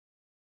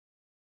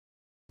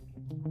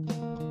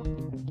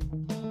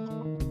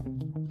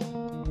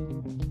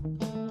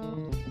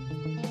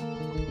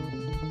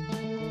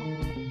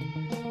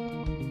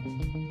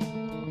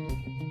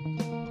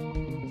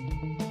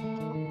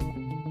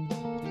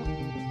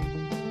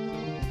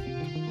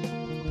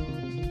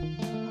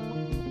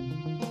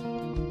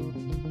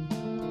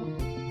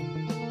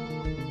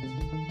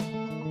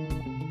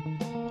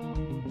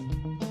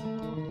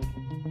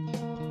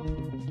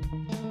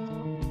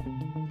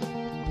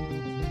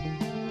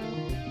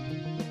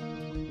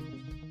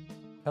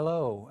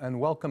Hello, and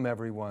welcome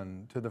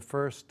everyone to the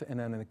first in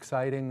an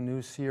exciting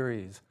new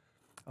series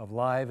of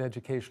live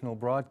educational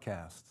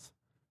broadcasts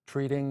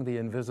treating the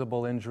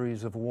invisible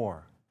injuries of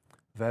war,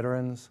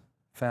 veterans,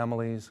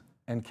 families,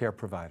 and care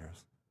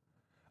providers.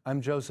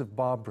 I'm Joseph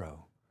Bobrow,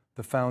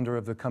 the founder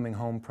of the Coming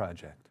Home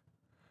Project.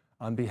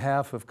 On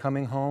behalf of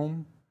Coming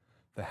Home,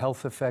 the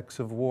Health Effects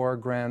of War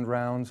Grand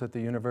Rounds at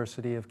the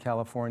University of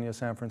California,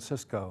 San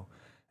Francisco,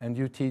 and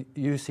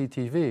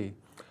UCTV,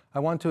 I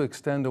want to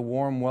extend a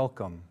warm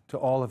welcome to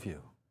all of you,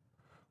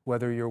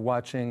 whether you're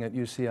watching at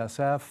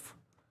UCSF,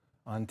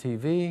 on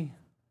TV,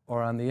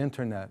 or on the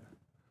internet,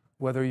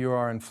 whether you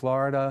are in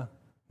Florida,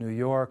 New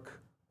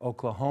York,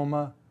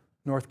 Oklahoma,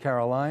 North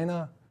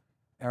Carolina,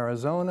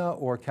 Arizona,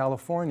 or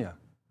California,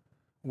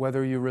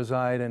 whether you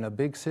reside in a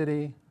big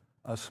city,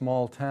 a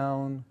small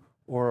town,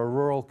 or a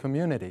rural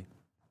community,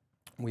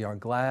 we are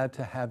glad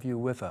to have you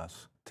with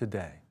us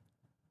today.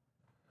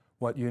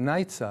 What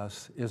unites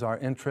us is our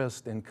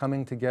interest in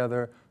coming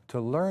together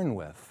to learn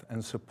with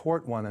and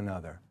support one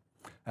another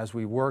as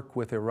we work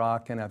with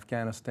Iraq and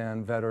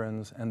Afghanistan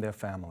veterans and their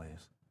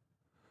families.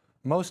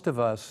 Most of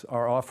us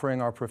are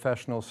offering our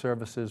professional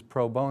services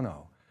pro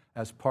bono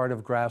as part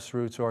of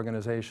grassroots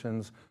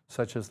organizations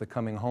such as the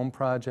Coming Home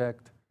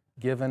Project,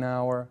 Give an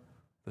Hour,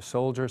 the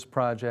Soldiers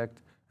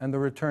Project, and the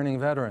Returning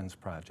Veterans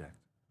Project.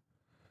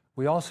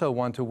 We also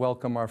want to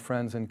welcome our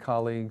friends and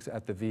colleagues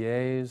at the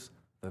VAs,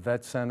 the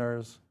vet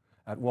centers,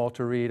 at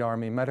Walter Reed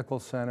Army Medical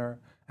Center,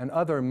 and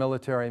other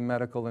military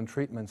medical and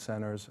treatment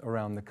centers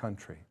around the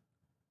country.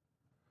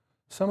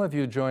 Some of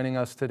you joining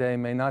us today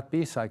may not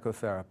be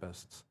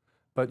psychotherapists,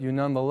 but you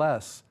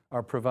nonetheless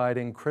are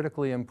providing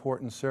critically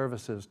important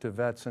services to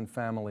vets and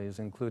families,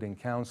 including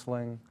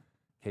counseling,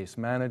 case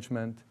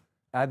management,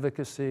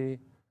 advocacy,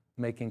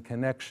 making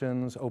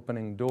connections,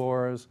 opening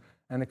doors,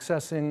 and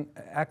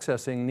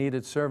accessing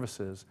needed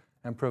services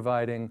and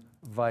providing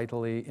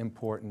vitally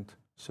important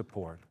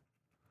support.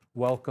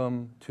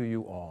 Welcome to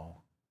you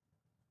all.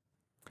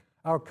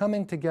 Our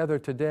coming together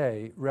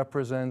today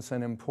represents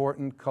an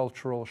important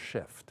cultural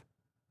shift.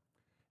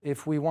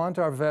 If we want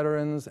our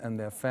veterans and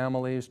their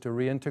families to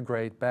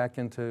reintegrate back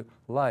into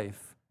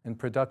life in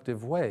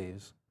productive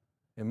ways,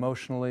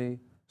 emotionally,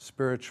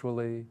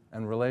 spiritually,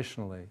 and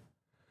relationally,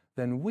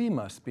 then we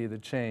must be the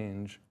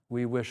change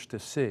we wish to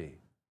see,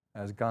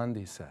 as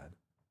Gandhi said.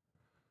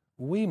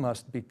 We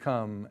must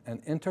become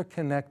an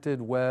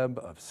interconnected web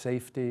of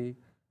safety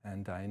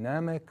and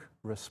dynamic,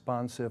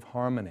 responsive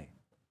harmony,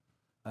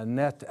 a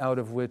net out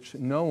of which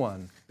no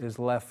one is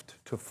left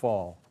to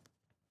fall.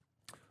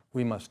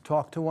 We must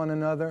talk to one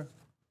another,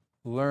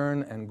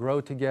 learn and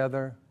grow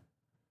together,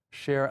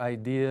 share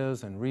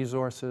ideas and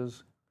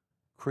resources,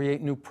 create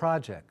new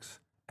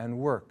projects, and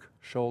work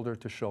shoulder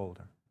to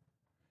shoulder.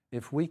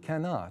 If we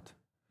cannot,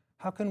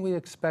 how can we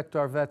expect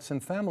our vets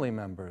and family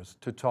members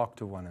to talk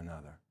to one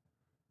another,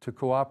 to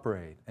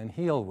cooperate and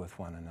heal with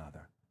one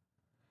another?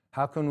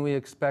 How can we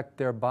expect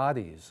their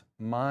bodies,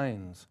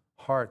 minds,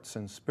 hearts,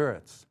 and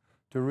spirits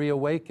to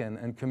reawaken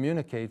and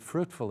communicate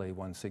fruitfully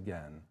once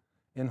again,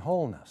 in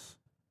wholeness?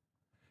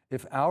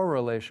 If our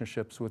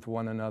relationships with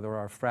one another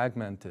are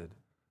fragmented,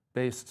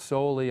 based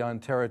solely on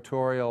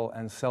territorial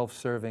and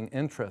self-serving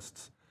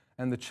interests,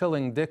 and the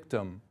chilling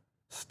dictum,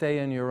 stay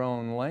in your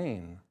own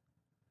lane,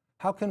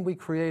 how can we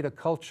create a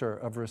culture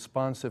of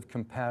responsive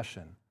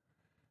compassion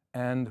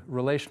and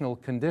relational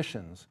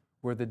conditions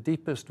where the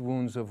deepest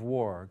wounds of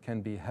war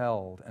can be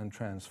held and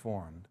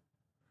transformed,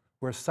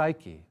 where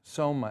psyche,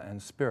 soma,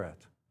 and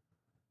spirit,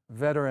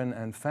 veteran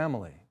and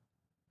family,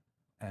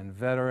 and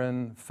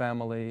veteran,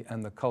 family,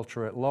 and the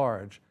culture at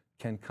large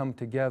can come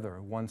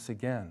together once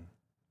again?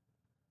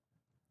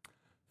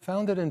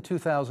 Founded in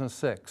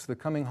 2006, the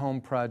Coming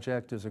Home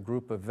Project is a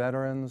group of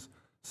veterans,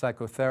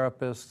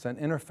 psychotherapists, and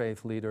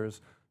interfaith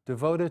leaders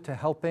devoted to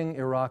helping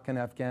Iraq and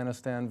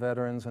Afghanistan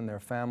veterans and their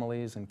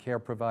families and care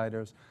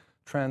providers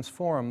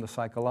transform the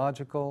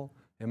psychological,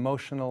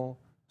 emotional,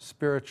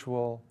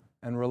 spiritual,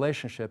 and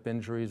relationship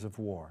injuries of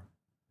war.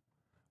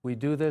 We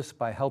do this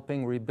by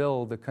helping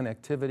rebuild the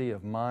connectivity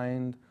of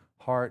mind,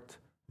 heart,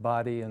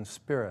 body, and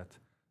spirit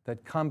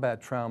that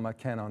combat trauma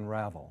can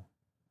unravel,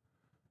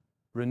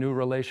 renew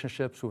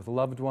relationships with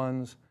loved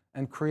ones,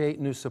 and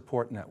create new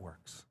support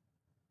networks.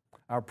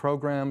 Our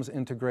programs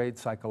integrate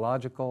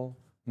psychological,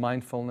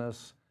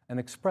 mindfulness, and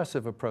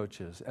expressive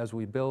approaches as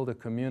we build a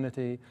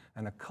community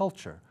and a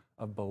culture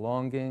of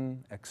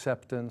belonging,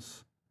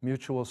 acceptance,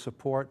 mutual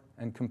support,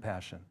 and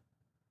compassion.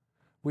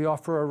 We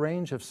offer a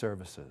range of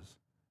services: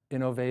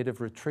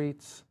 innovative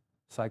retreats,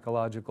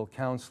 psychological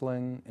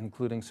counseling,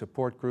 including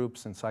support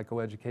groups and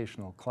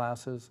psychoeducational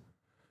classes,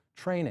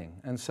 training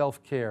and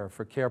self-care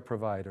for care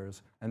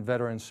providers and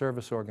veteran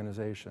service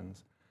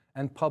organizations,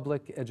 and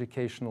public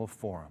educational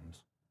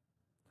forums.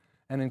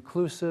 An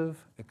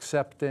inclusive,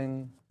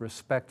 accepting,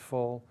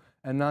 respectful,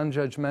 and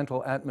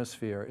non-judgmental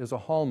atmosphere is a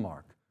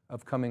hallmark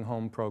of Coming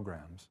Home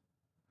programs.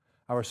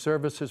 Our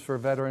services for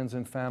veterans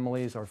and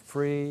families are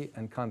free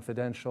and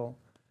confidential,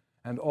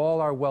 and all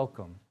are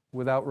welcome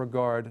without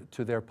regard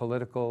to their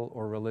political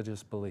or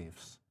religious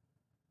beliefs.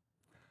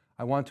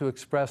 I want to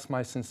express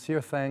my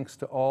sincere thanks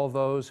to all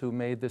those who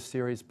made this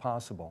series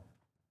possible.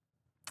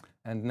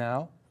 And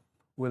now,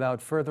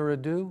 without further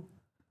ado,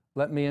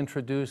 let me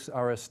introduce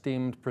our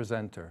esteemed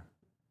presenter,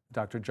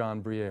 Dr.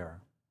 John Briere.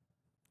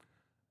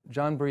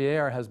 John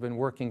Briere has been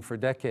working for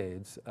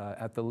decades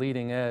at the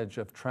leading edge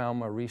of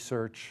trauma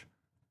research,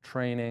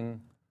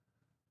 training,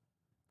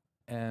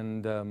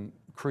 and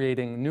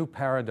creating new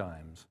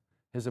paradigms.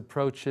 His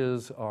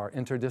approaches are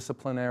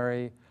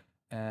interdisciplinary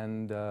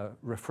and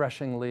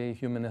refreshingly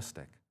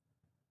humanistic.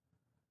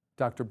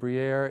 Dr.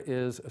 Briere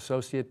is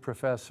Associate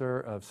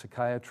Professor of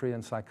Psychiatry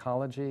and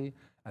Psychology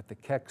at the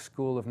Keck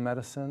School of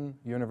Medicine,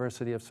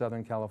 University of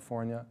Southern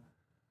California,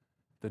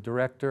 the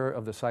Director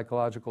of the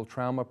Psychological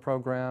Trauma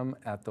Program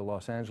at the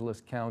Los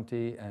Angeles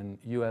County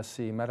and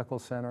USC Medical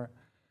Center,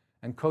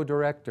 and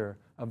co-director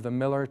of the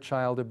Miller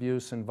Child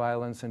Abuse and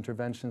Violence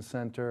Intervention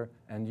Center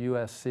and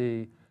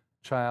USC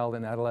Child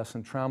and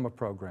Adolescent Trauma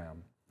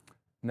Program,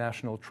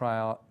 National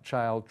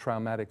Child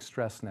Traumatic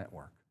Stress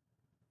Network.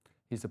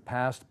 He's a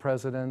past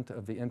president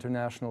of the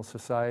International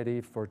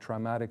Society for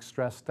Traumatic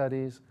Stress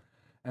Studies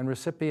and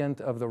recipient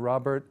of the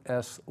Robert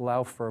S.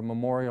 Laufer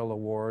Memorial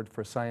Award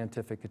for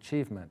Scientific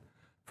Achievement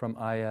from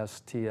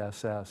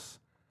ISTSS,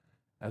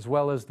 as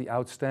well as the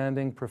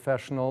Outstanding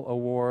Professional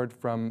Award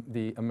from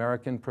the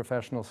American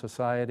Professional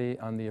Society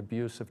on the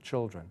Abuse of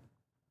Children.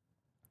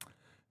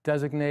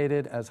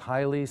 Designated as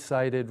highly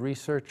cited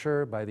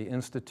researcher by the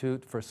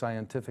Institute for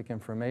Scientific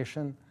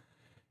Information,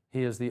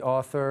 he is the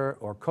author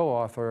or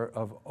co-author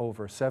of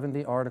over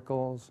 70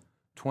 articles,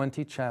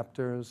 20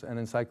 chapters and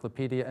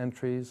encyclopedia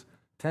entries,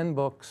 10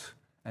 books,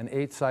 and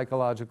 8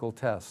 psychological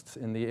tests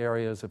in the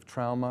areas of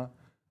trauma,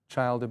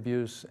 child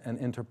abuse, and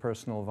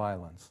interpersonal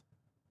violence.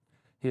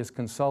 He has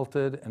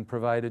consulted and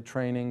provided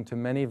training to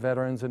many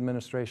Veterans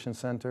Administration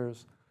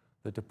centers,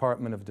 the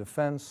Department of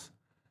Defense,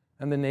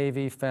 and the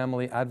Navy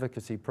Family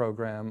Advocacy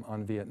Program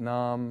on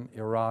Vietnam,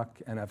 Iraq,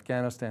 and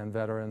Afghanistan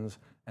veterans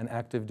and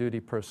active duty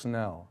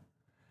personnel.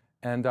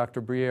 And Dr.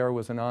 Briere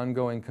was an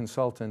ongoing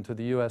consultant to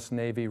the U.S.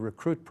 Navy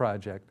Recruit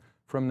Project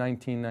from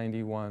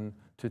 1991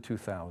 to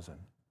 2000.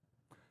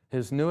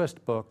 His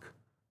newest book,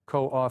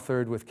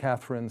 co-authored with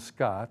Catherine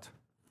Scott,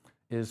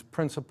 is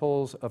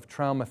Principles of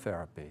Trauma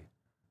Therapy,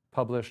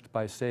 published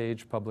by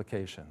Sage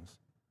Publications.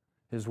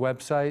 His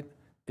website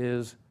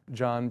is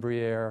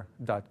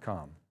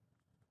johnbriere.com.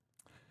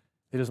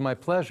 It is my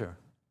pleasure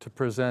to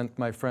present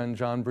my friend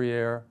John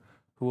Briere,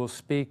 who will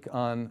speak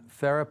on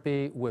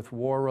Therapy with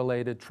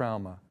War-Related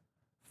Trauma,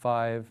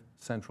 5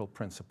 Central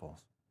Principles.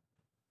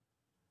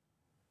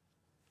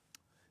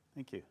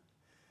 Thank you.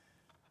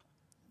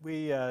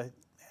 We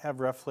have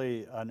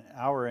roughly an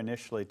hour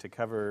initially to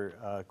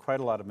cover quite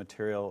a lot of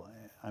material.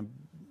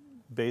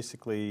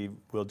 Basically,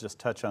 we'll just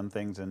touch on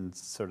things and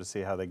sort of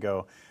see how they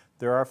go.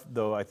 There are,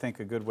 though, I think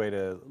a good way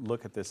to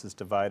look at this is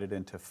divided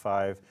into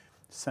 5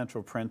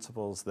 central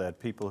principles that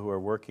people who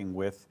are working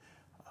with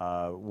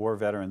war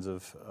veterans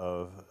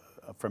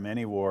from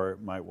any war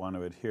might want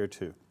to adhere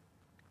to.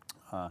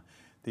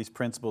 These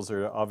principles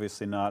are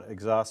obviously not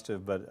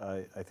exhaustive, but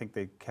I think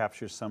they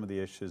capture some of the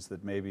issues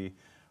that maybe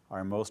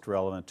are most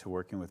relevant to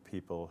working with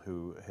people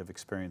who have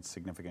experienced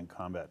significant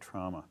combat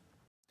trauma.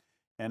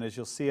 And as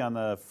you'll see on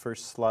the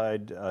first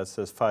slide, it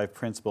says 5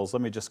 principles.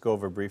 Let me just go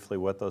over briefly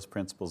what those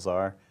principles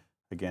are.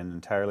 Again,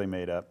 entirely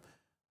made up.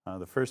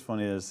 The first one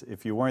is,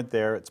 if you weren't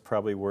there, it's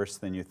probably worse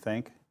than you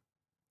think.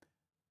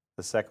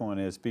 The second one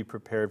is, be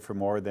prepared for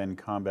more than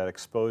combat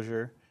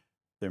exposure.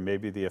 There may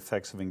be the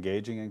effects of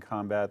engaging in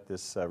combat.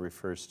 This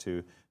refers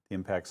to the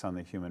impacts on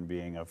the human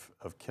being of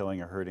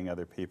killing or hurting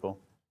other people.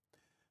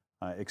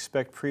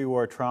 Expect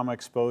pre-war trauma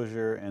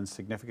exposure and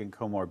significant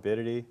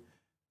comorbidity,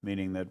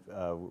 meaning that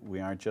we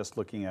aren't just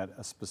looking at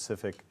a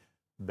specific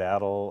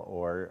battle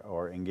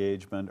or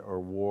engagement or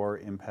war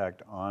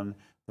impact on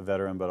the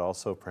veteran, but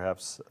also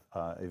perhaps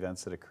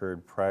events that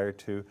occurred prior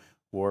to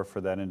war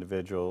for that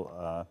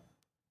individual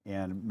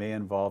and may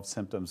involve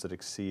symptoms that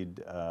exceed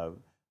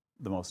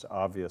the most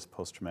obvious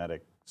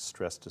post-traumatic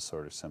stress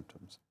disorder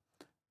symptoms.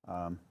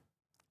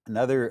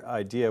 Another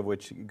idea,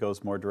 which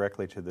goes more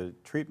directly to the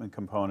treatment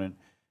component,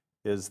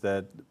 is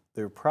that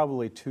there are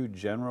probably 2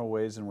 general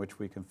ways in which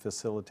we can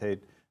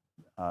facilitate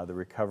the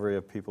recovery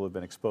of people who have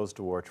been exposed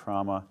to war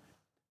trauma.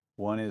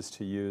 One is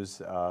to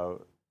use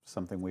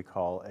something we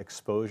call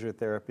exposure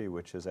therapy,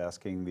 which is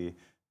asking the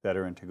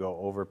veteran to go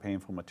over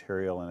painful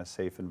material in a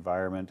safe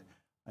environment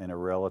in a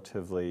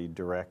relatively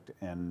direct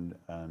and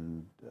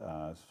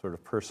sort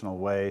of personal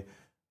way.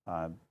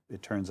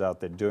 it turns out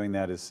that doing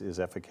that is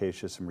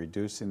efficacious in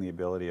reducing the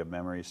ability of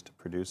memories to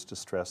produce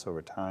distress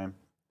over time.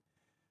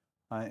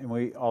 And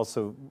we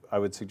also, I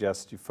would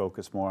suggest you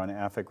focus more on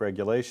affect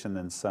regulation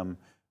than some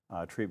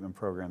treatment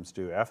programs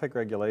do. Affect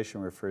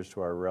regulation refers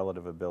to our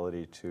relative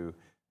ability to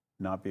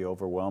not be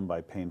overwhelmed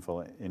by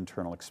painful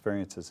internal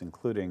experiences,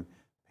 including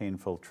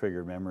painful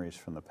triggered memories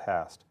from the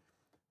past.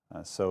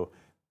 So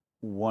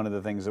one of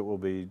the things that we'll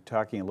be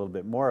talking a little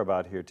bit more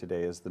about here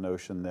today is the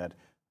notion that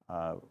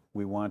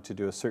we want to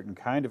do a certain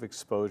kind of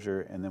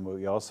exposure, and then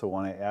we also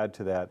want to add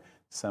to that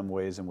some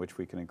ways in which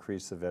we can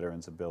increase the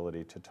veteran's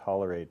ability to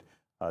tolerate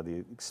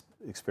the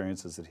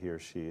experiences that he or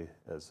she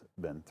has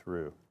been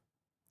through.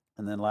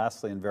 And then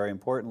lastly, and very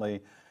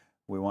importantly,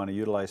 we want to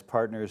utilize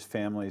partners,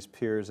 families,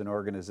 peers, and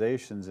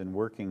organizations in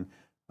working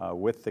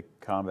with the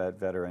combat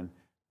veteran.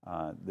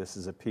 This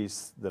is a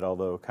piece that,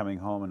 although Coming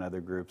Home and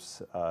other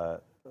groups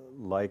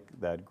like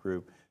that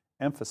group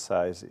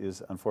emphasize,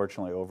 is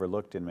unfortunately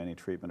overlooked in many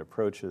treatment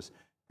approaches.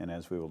 And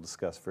as we will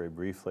discuss very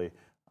briefly,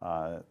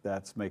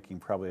 that's making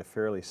probably a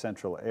fairly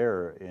central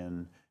error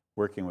in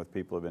working with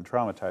people who have been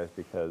traumatized,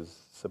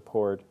 because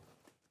support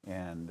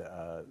and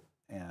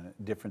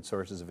different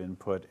sources of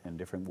input and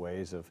different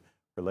ways of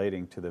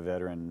relating to the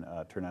veteran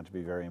turn out to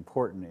be very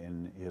important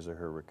in his or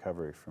her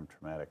recovery from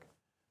traumatic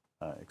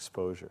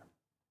exposure.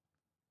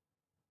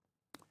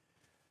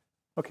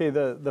 Okay,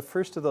 the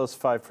first of those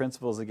 5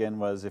 principles, again,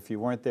 was if you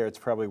weren't there, it's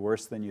probably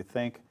worse than you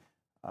think.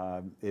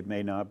 It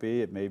may not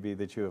be. It may be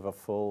that you have a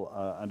full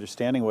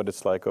understanding what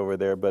it's like over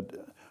there,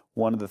 but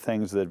one of the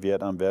things that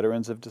Vietnam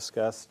veterans have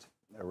discussed,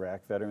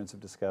 Iraq veterans have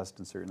discussed,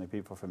 and certainly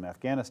people from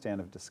Afghanistan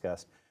have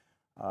discussed,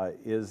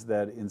 is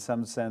that in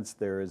some sense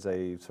there is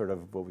a sort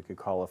of what we could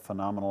call a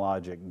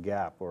phenomenologic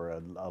gap,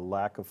 or a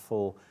lack of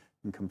full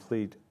and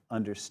complete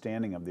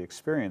understanding of the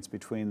experience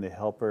between the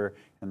helper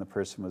and the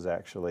person who was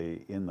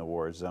actually in the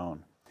war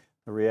zone.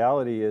 The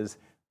reality is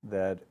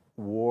that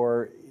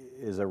war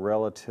is a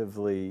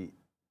relatively,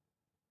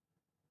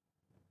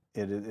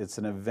 it's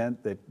an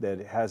event that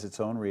has its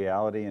own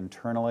reality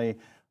internally.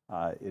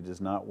 It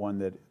is not one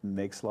that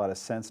makes a lot of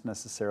sense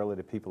necessarily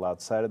to people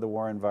outside of the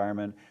war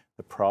environment.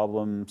 The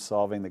problem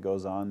solving that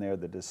goes on there,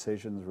 the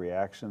decisions,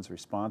 reactions,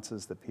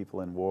 responses that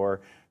people in war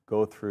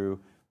go through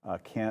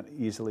can't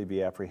easily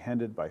be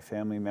apprehended by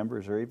family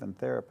members or even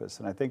therapists.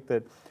 And I think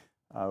that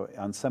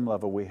on some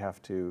level we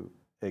have to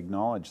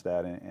acknowledge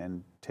that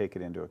and take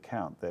it into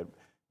account, that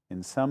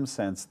in some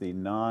sense the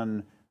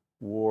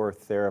non-war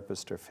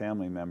therapist or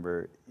family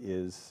member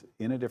is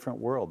in a different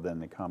world than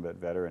the combat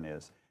veteran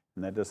is.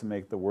 And that doesn't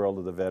make the world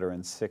of the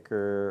veteran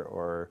sicker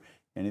or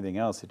anything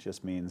else. It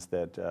just means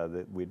that,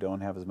 that we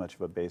don't have as much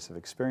of a base of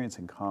experience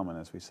in common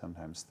as we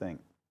sometimes think.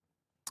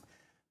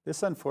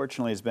 This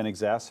unfortunately has been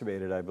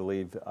exacerbated, I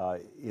believe,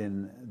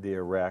 in the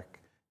Iraq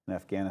and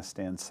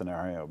Afghanistan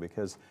scenario,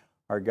 because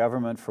our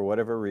government, for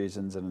whatever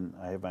reasons, and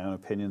I have my own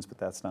opinions, but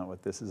that's not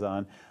what this is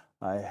on,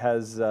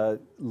 has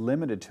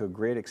limited to a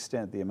great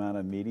extent the amount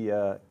of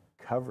media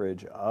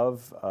coverage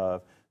of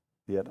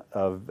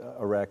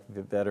Iraq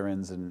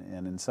veterans,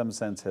 and in some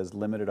sense has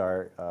limited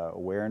our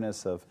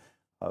awareness of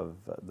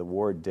the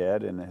war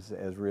dead, and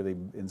has really,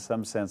 in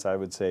some sense, I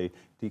would say,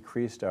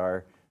 decreased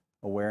our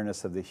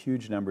awareness of the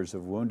huge numbers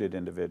of wounded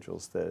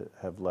individuals that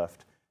have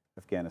left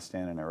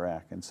Afghanistan and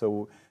Iraq. And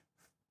so,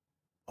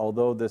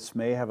 although this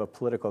may have a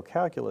political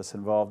calculus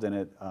involved in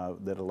it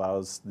that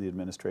allows the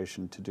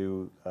administration to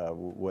do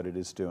what it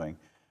is doing,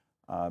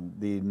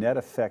 the net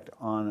effect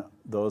on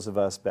those of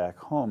us back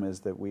home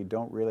is that we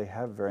don't really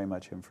have very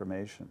much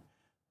information.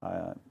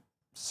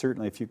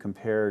 Certainly, if you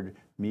compared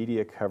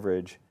media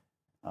coverage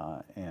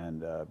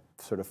and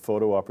sort of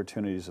photo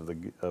opportunities of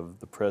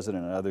the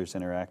president and others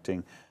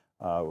interacting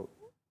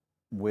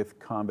with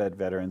combat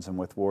veterans and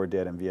with war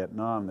dead in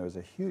Vietnam, there was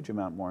a huge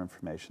amount more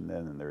information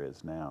then than there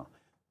is now.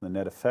 The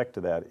net effect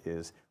of that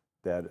is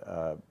that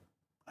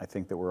I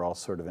think that we're all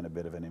sort of in a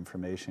bit of an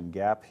information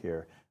gap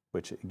here,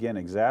 which again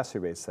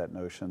exacerbates that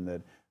notion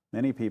that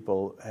many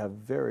people have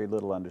very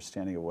little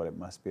understanding of what it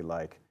must be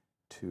like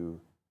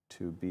to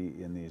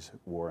be in these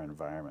war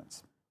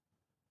environments.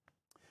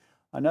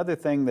 Another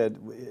thing that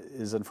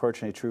is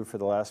unfortunately true for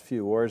the last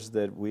few wars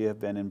that we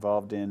have been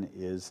involved in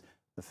is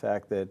the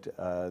fact that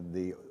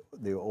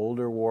the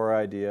older war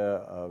idea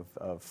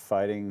of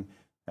fighting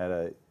at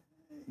a,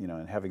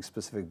 and having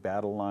specific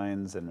battle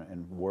lines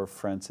and war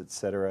fronts, et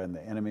cetera, and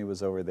the enemy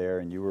was over there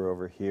and you were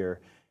over here,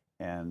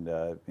 and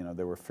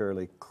there were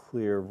fairly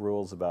clear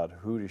rules about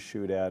who to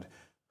shoot at,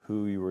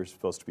 who you were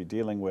supposed to be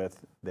dealing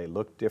with. They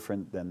looked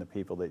different than the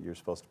people that you're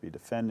supposed to be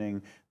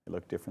defending. They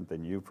looked different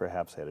than you,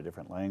 perhaps had a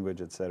different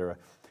language, et cetera.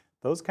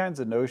 Those kinds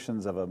of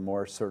notions of a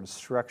more sort of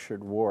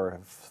structured war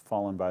have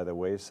fallen by the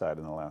wayside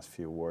in the last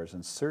few wars,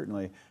 and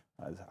certainly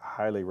is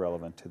highly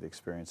relevant to the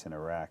experience in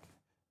Iraq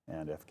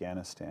and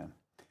Afghanistan.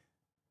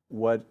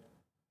 What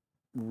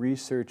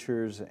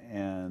researchers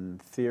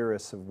and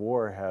theorists of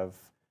war have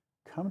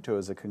come to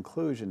as a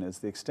conclusion is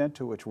the extent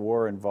to which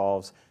war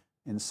involves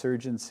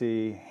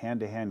insurgency,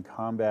 hand-to-hand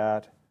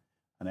combat,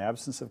 an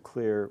absence of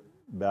clear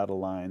battle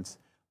lines,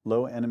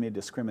 low enemy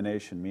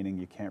discrimination, meaning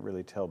you can't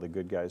really tell the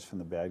good guys from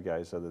the bad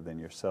guys other than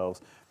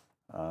yourselves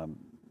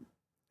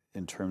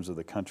in terms of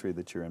the country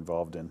that you're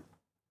involved in.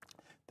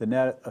 The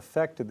net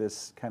effect of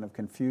this kind of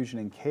confusion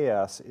and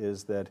chaos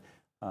is that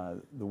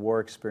the war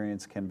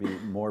experience can be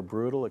more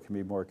brutal, it can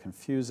be more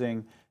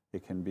confusing,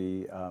 it can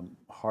be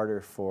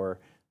harder for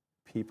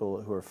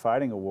people who are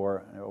fighting a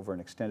war over an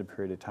extended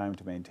period of time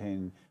to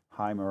maintain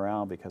high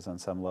morale, because on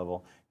some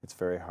level it's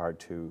very hard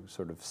to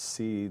sort of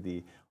see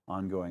the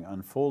ongoing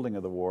unfolding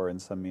of the war in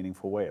some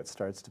meaningful way. It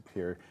starts to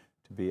appear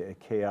to be a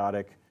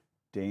chaotic,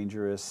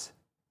 dangerous,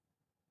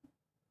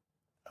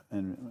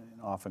 and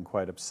often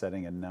quite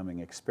upsetting and numbing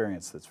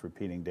experience that's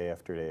repeating day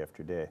after day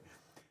after day.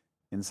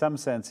 In some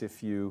sense,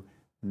 if you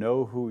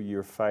know who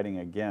you're fighting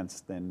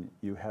against, then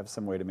you have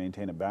some way to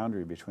maintain a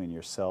boundary between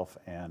yourself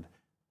and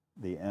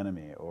the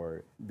enemy,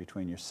 or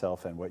between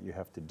yourself and what you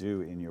have to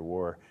do in your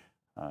war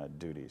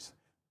duties.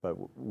 But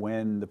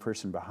when the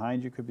person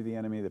behind you could be the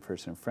enemy, the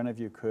person in front of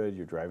you could,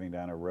 you're driving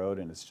down a road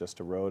and it's just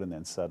a road, and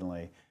then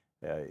suddenly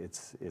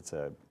it's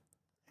an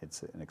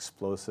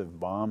explosive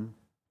bomb.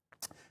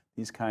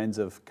 These kinds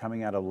of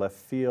coming out of left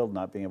field,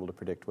 not being able to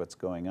predict what's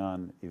going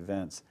on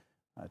events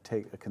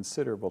take a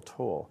considerable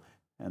toll.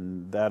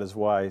 And that is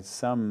why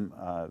some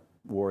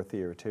war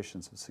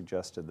theoreticians have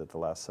suggested that the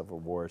last several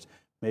wars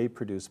may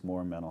produce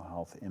more mental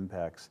health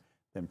impacts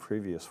than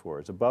previous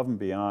wars, above and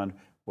beyond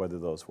whether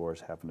those wars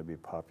happen to be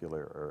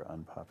popular or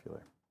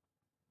unpopular.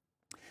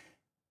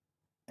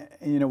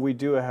 And, you know, we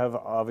do have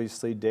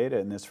obviously data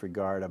in this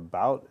regard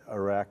about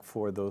Iraq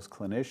for those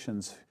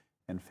clinicians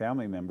and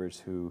family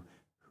members who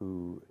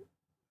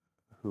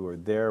are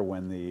there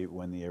when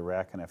the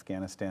Iraq and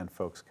Afghanistan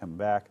folks come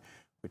back,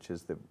 which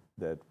is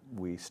that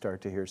we start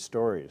to hear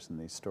stories, and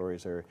these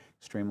stories are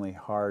extremely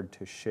hard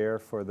to share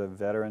for the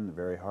veteran,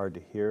 very hard to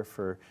hear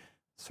for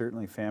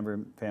certainly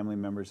family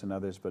members and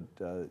others, but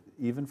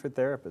even for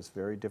therapists,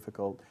 very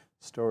difficult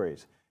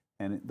stories.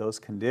 And those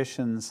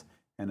conditions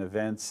and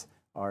events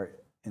are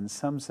in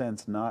some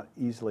sense not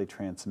easily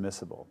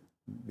transmissible,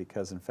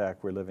 because in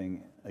fact we're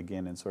living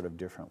again in sort of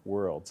different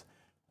worlds.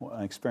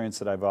 An experience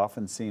that I've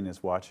often seen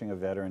is watching a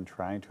veteran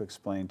trying to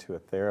explain to a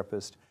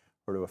therapist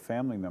or to a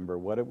family member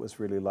what it was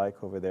really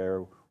like over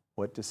there,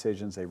 what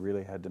decisions they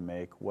really had to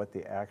make, what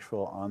the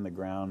actual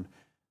on-the-ground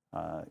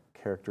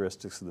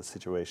characteristics of the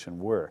situation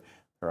were.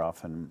 They're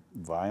often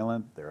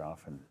violent, they're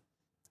often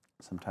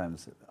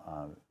sometimes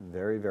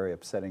very, very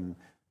upsetting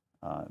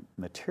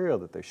material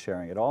that they're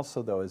sharing. It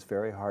also, though, is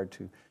very hard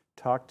to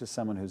talk to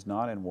someone who's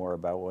not in war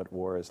about what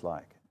war is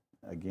like.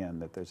 Again,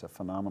 that there's a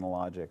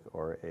phenomenologic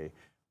or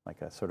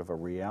like a sort of a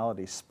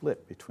reality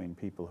split between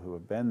people who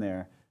have been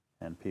there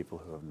and people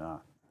who have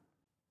not.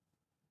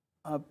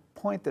 A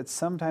point that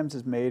sometimes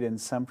is made in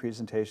some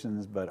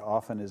presentations but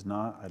often is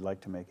not, I'd like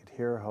to make it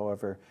here,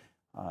 however,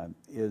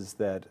 is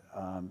that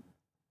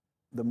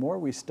the more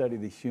we study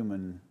the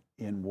human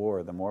in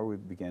war, the more we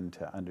begin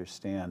to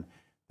understand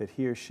that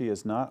he or she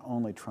is not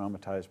only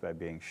traumatized by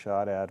being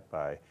shot at,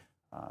 by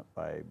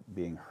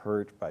being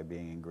hurt, by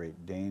being in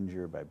great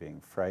danger, by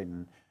being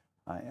frightened,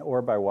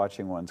 or by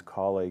watching one's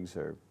colleagues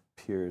or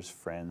peers,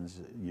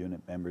 friends,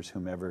 unit members,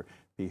 whomever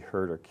be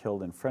hurt or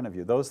killed in front of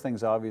you. Those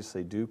things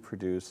obviously do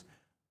produce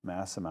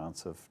mass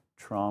amounts of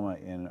trauma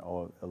in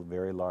a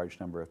very large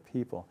number of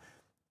people.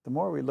 The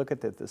more we look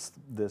at this,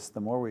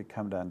 the more we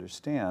come to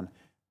understand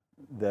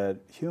that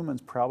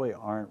humans probably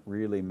aren't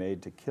really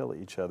made to kill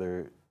each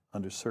other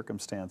under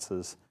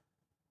circumstances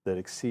that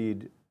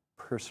exceed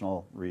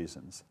personal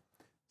reasons.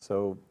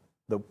 So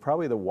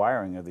probably the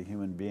wiring of the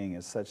human being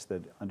is such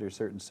that under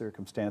certain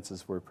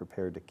circumstances we're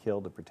prepared to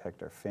kill to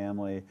protect our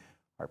family,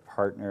 our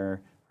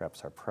partner,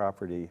 perhaps our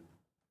property.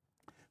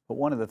 But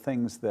one of the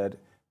things that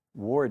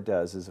war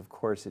does is, of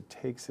course, it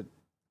takes it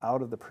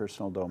out of the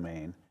personal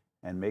domain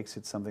and makes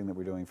it something that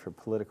we're doing for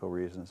political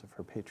reasons or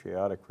for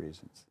patriotic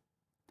reasons.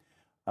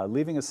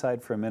 Leaving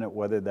aside for a minute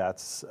whether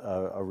that's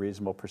a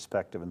reasonable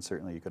perspective, and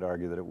certainly you could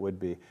argue that it would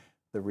be,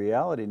 the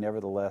reality,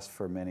 nevertheless,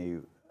 for many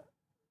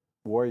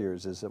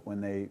warriors is that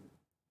when they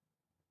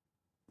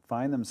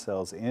find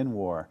themselves in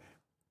war,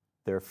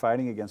 they're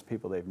fighting against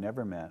people they've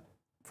never met,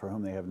 for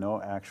whom they have no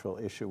actual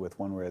issue with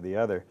one way or the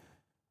other.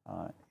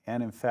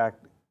 And in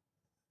fact,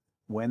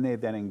 when they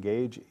then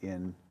engage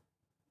in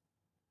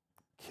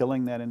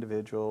killing that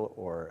individual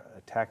or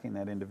attacking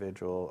that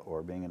individual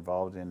or being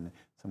involved in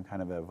some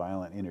kind of a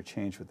violent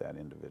interchange with that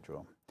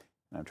individual.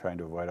 And I'm trying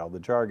to avoid all the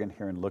jargon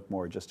here and look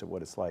more just at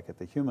what it's like at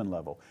the human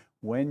level.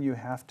 When you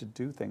have to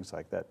do things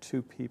like that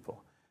to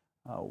people,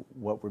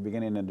 what we're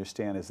beginning to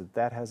understand is that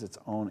that has its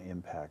own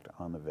impact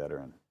on the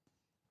veteran.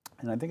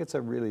 And I think it's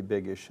a really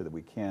big issue that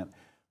we can't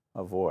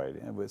avoid.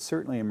 And it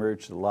certainly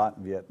emerged a lot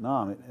in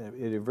Vietnam.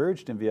 It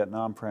emerged in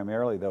Vietnam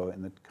primarily, though,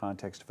 in the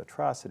context of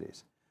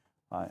atrocities.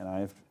 And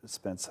I've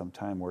spent some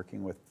time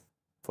working with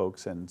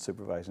folks and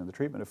supervising the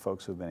treatment of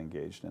folks who've been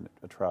engaged in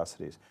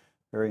atrocities.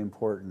 Very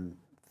important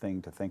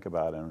thing to think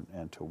about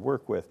and to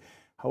work with.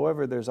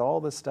 However, there's all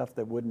this stuff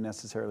that wouldn't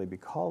necessarily be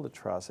called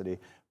atrocity,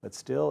 but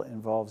still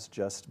involves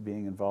just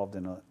being involved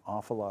in an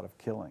awful lot of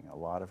killing, a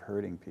lot of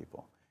hurting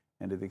people.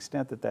 And to the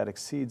extent that that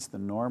exceeds the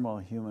normal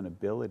human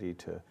ability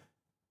to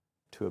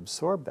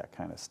absorb that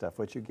kind of stuff,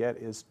 what you get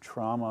is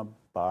trauma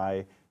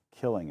by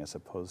killing as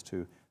opposed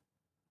to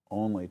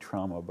only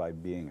trauma by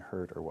being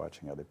hurt or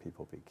watching other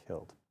people be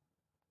killed.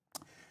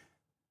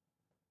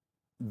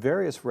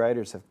 Various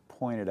writers have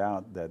pointed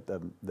out that,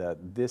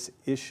 that this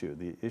issue,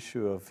 the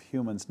issue of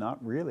humans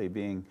not really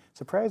being,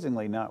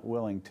 surprisingly not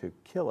willing to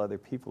kill other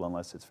people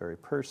unless it's very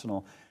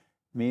personal,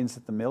 means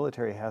that the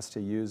military has to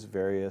use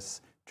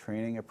various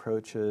training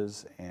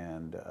approaches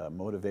and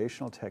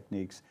motivational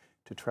techniques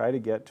to try to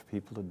get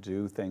people to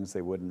do things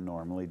they wouldn't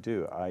normally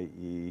do,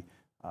 i.e.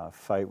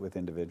 Fight with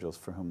individuals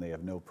for whom they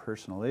have no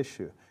personal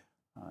issue.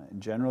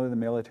 And generally the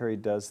military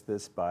does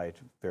this by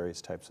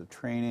various types of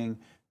training,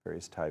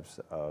 various types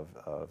of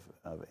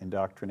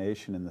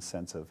indoctrination in the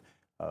sense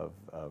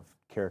of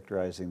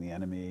characterizing the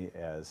enemy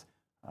as,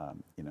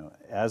 you know,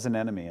 as an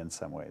enemy in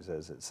some ways,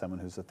 as someone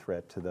who's a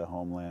threat to the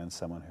homeland,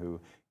 someone who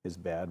is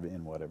bad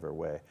in whatever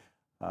way.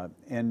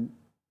 And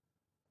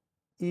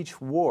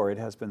each war, it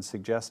has been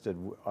suggested,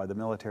 the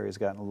military has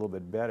gotten a little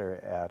bit better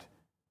at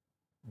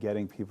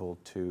getting people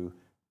to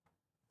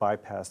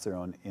bypass their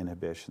own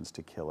inhibitions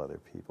to kill other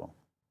people.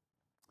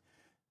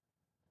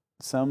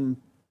 Some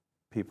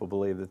people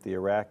believe that the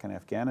Iraq and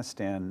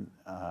Afghanistan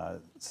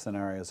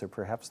scenarios are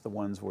perhaps the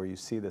ones where you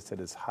see this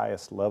at its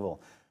highest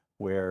level,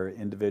 where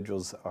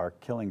individuals are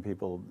killing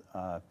people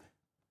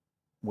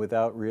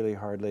without really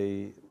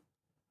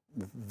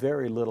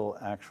very little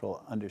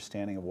actual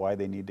understanding of why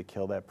they need to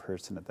kill that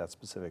person at that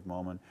specific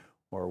moment,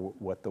 or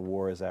what the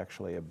war is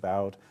actually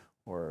about,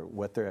 or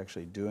what they're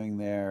actually doing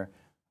there.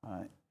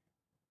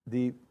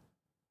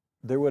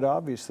 There would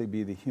obviously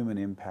be the human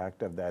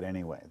impact of that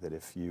anyway, that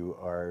if you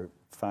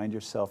find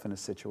yourself in a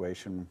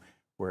situation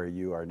where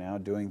you are now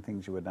doing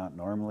things you would not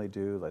normally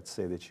do, let's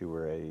say that you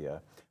were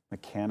a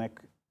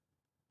mechanic,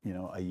 you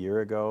know, a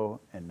year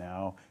ago, and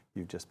now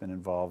you've just been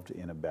involved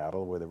in a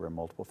battle where there were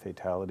multiple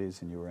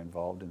fatalities and you were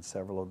involved in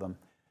several of them,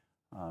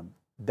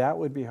 that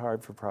would be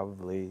hard for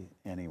probably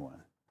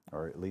anyone,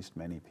 or at least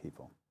many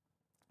people.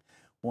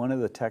 One of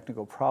the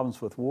technical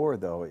problems with war,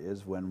 though,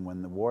 is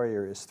when the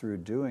warrior is through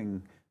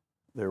doing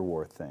their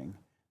war thing,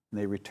 and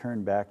they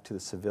return back to the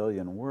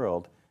civilian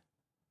world,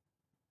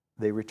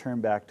 they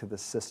return back to the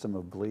system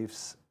of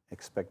beliefs,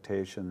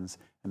 expectations,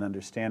 and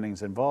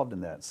understandings involved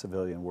in that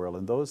civilian world.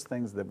 And those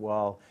things that,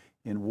 while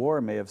in war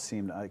may have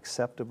seemed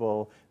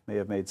acceptable, may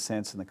have made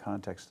sense in the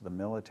context of the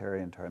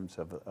military in terms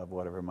of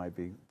whatever might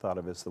be thought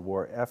of as the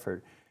war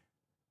effort,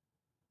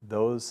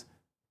 those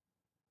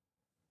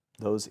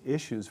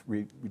issues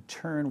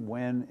return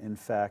when, in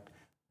fact,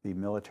 the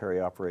military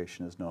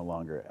operation is no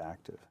longer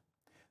active.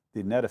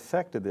 The net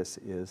effect of this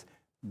is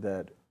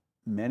that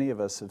many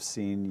of us have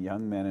seen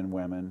young men and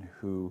women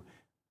who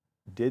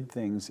did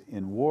things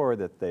in war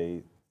that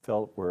they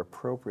felt were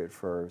appropriate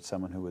for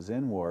someone who was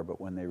in war,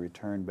 but when they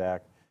returned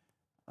back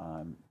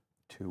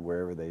to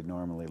wherever they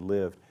normally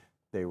lived,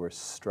 they were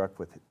struck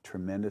with a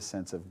tremendous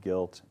sense of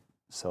guilt,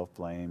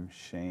 self-blame,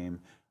 shame,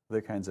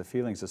 other kinds of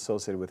feelings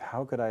associated with,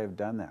 how could I have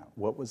done that?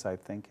 What was I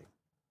thinking?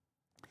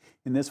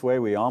 In this way,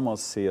 we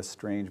almost see a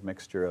strange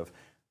mixture of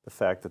the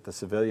fact that the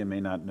civilian may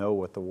not know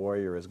what the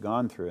warrior has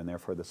gone through, and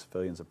therefore the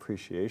civilian's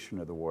appreciation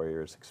of the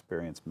warrior's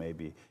experience may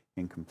be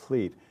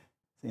incomplete.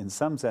 In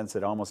some sense,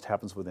 it almost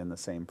happens within the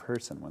same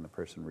person when the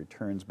person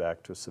returns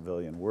back to a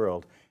civilian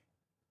world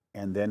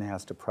and then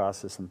has to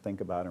process and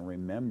think about and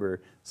remember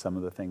some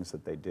of the things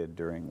that they did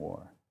during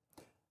war.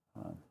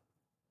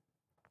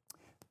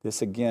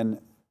 This, again,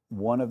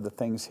 one of the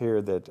things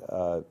here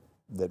that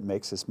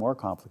makes this more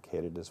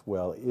complicated as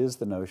well is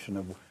the notion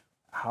of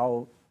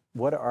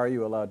what are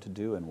you allowed to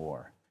do in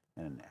war?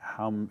 And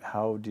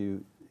how do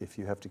you, if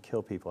you have to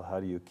kill people, how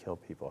do you kill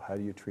people? How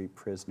do you treat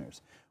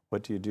prisoners?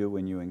 What do you do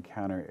when you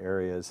encounter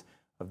areas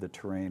of the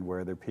terrain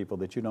where there are people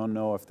that you don't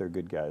know if they're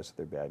good guys or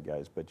they're bad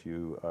guys, but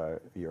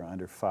you're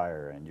under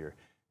fire and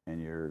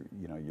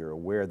you're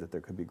aware that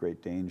there could be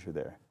great danger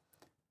there?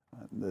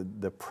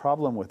 The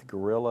problem with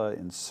guerrilla,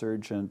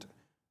 insurgent,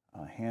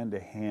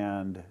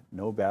 hand-to-hand,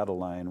 no battle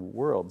line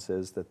worlds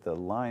is that the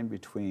line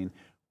between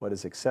what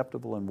is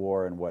acceptable in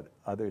war and what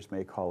others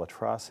may call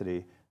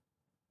atrocity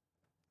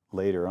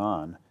later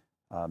on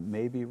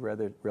may be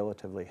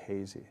relatively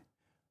hazy.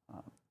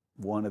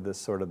 One of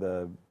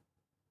the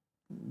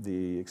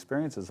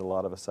experiences a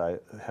lot of us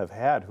have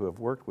had who have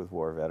worked with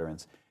war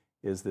veterans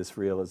is this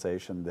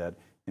realization that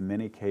in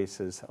many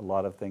cases a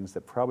lot of things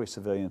that probably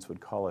civilians would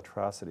call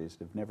atrocities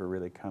have never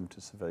really come to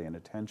civilian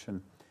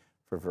attention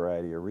for a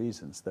variety of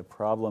reasons. The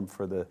problem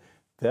for the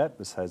vet,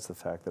 besides the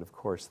fact that of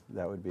course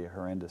that would be a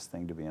horrendous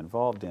thing to be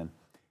involved in,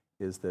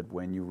 is that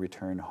when you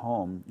return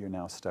home you're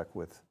now stuck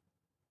with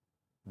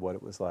what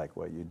it was like,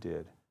 what you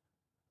did,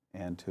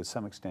 and to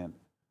some extent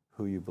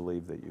who you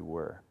believe that you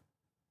were.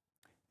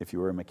 If you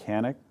were a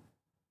mechanic,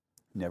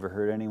 never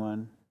hurt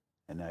anyone,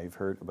 and now you've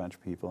hurt a bunch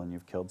of people and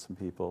you've killed some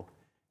people,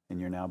 and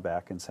you're now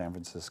back in San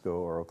Francisco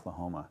or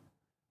Oklahoma,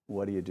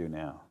 what do you do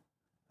now?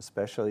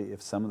 Especially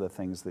if some of the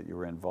things that you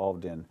were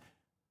involved in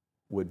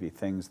would be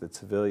things that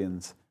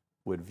civilians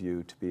would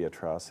view to be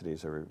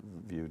atrocities or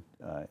viewed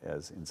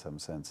as, in some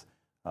sense,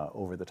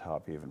 over the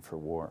top even for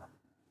war.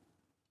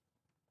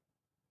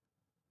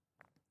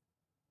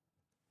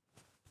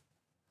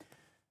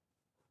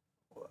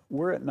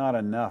 Were it not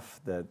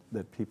enough that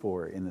people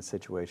were in the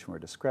situation we're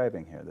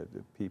describing here,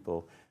 that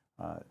people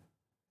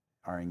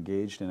are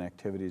engaged in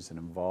activities that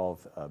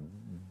involve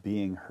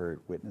being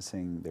hurt,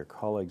 witnessing their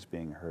colleagues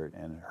being hurt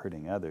and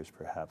hurting others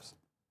perhaps,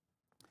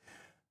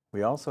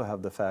 we also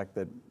have the fact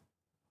that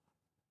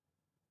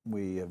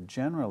we have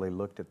generally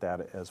looked at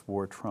that as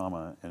war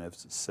trauma and have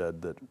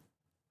said that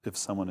if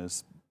someone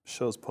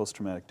shows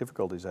post-traumatic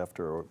difficulties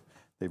after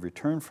they've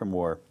returned from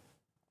war,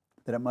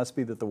 that it must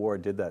be that the war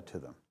did that to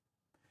them.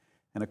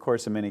 And of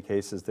course, in many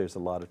cases, there's a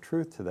lot of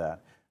truth to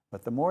that.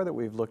 But the more that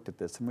we've looked at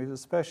this, and we've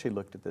especially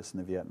looked at this in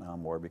the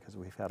Vietnam War because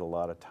we've had a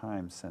lot of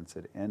time since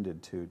it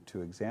ended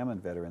to examine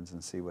veterans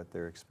and see what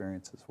their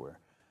experiences were.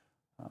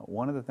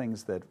 One of the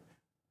things that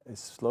is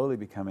slowly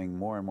becoming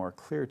more and more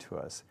clear to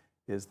us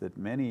is that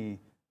many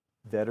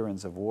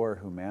veterans of war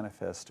who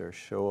manifest or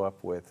show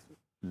up with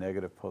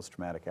negative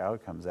post-traumatic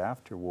outcomes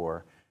after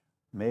war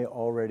may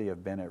already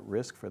have been at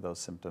risk for those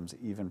symptoms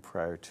even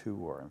prior to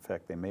war. In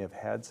fact, they may have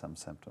had some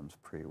symptoms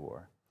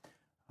pre-war.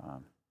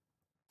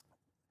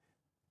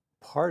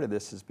 Part of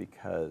this is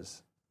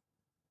because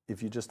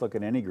if you just look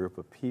at any group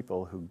of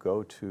people who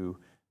go to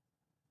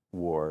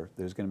war,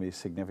 there's going to be a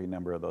significant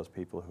number of those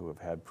people who have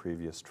had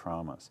previous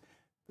traumas,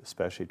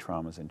 especially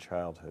traumas in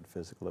childhood,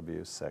 physical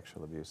abuse,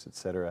 sexual abuse,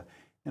 etc.,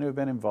 and who have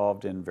been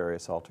involved in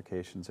various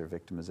altercations or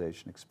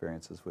victimization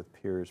experiences with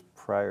peers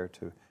prior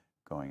to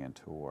going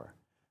into war.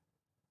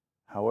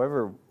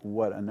 However,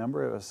 what a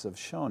number of us have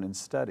shown in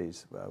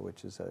studies,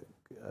 which is a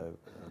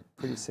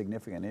pretty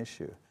significant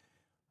issue,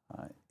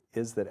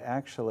 is that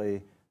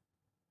actually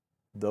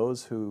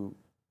those who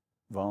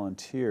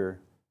volunteer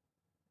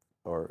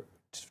or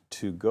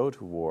to go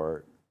to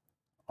war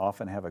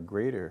often have a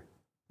greater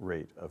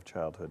rate of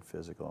childhood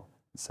physical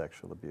and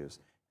sexual abuse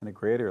and a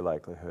greater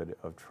likelihood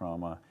of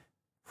trauma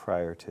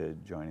prior to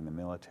joining the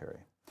military.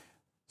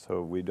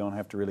 So we don't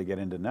have to really get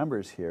into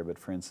numbers here, but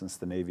for instance,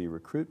 the Navy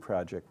Recruit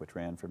Project, which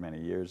ran for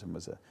many years and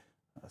was a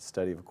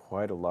study of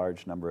quite a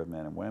large number of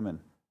men and women,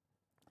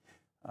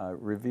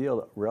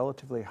 revealed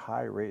relatively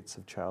high rates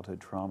of childhood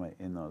trauma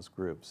in those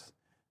groups.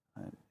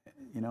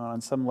 You know,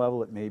 on some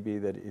level, it may be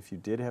that if you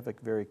did have a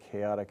very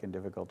chaotic and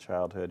difficult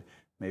childhood,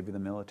 maybe the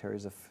military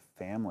is a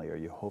family, or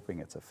you're hoping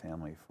it's a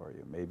family for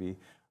you. Maybe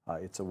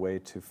it's a way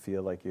to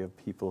feel like you have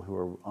people who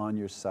are on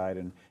your side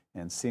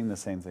and seeing the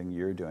same thing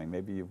you're doing.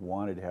 Maybe you've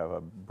wanted to have a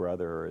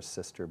brother or a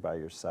sister by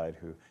your side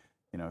who,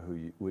 you know,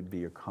 who would be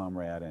your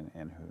comrade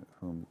and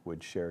whom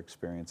would share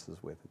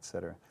experiences with,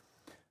 etc.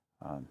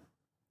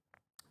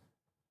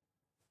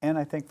 And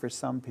I think for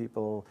some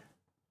people,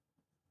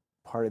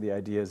 part of the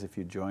idea is if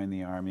you join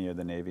the Army or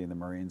the Navy and the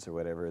Marines or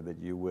whatever, that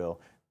you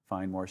will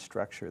find more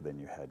structure than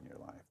you had in your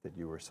life, that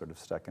you were sort of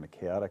stuck in a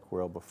chaotic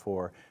world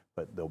before,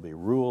 but there'll be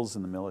rules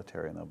in the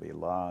military and there'll be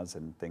laws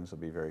and things will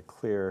be very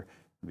clear,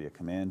 there'll be a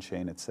command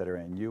chain, etc.,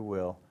 and you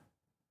will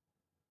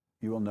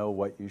know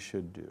what you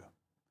should do.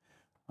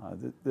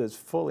 It's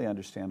fully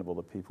understandable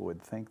that people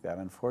would think that.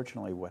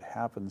 Unfortunately, what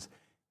happens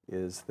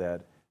is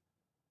that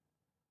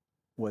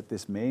what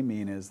this may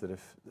mean is that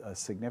if a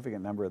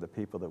significant number of the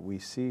people that we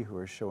see who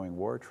are showing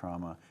war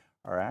trauma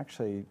are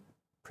actually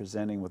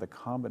presenting with a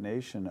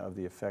combination of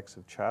the effects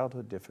of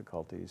childhood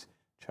difficulties,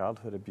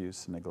 childhood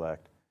abuse and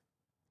neglect,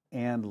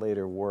 and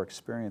later war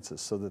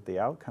experiences, so that the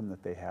outcome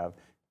that they have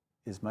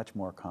is much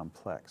more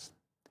complex.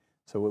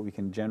 So what we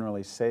can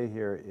generally say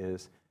here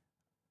is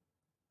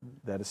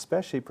that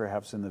especially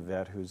perhaps in the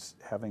vet who's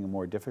having a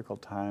more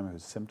difficult time,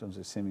 whose symptoms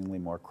are seemingly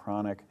more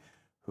chronic,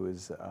 who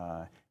is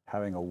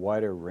having a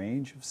wider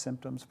range of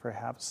symptoms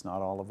perhaps,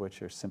 not all of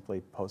which are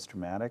simply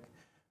post-traumatic,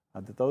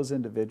 that those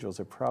individuals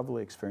are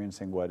probably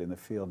experiencing what in the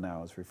field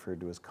now is referred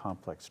to as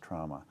complex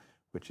trauma,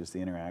 which is the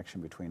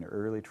interaction between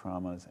early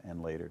traumas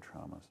and later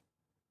traumas.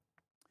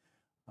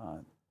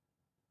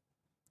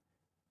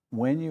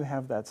 When you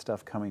have that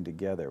stuff coming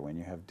together, when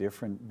you have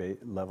different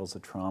levels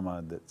of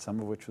trauma, that some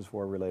of which was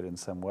war-related and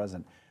some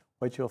wasn't,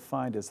 what you'll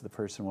find is the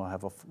person will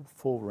have a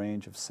full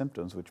range of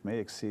symptoms which may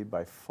exceed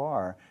by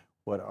far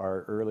what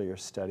our earlier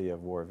study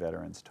of war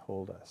veterans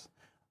told us.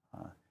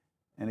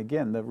 And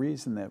again, the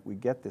reason that we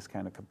get this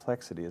kind of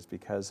complexity is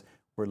because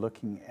we're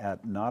looking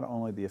at not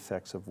only the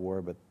effects of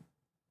war, but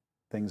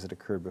things that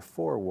occurred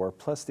before war,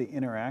 plus the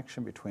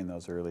interaction between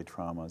those early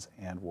traumas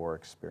and war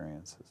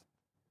experiences.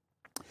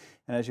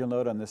 And as you'll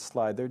note on this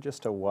slide, there are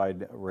just a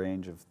wide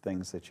range of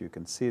things that you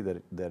can see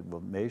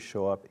that may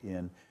show up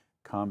in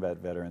combat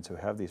veterans who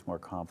have these more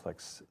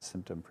complex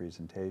symptom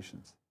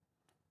presentations.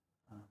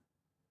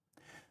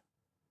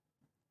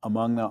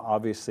 Among them,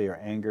 obviously, are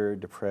anger,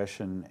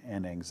 depression,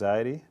 and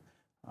anxiety.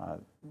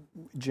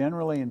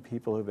 Generally, in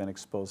people who've been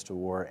exposed to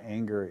war,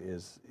 anger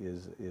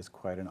is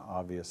quite an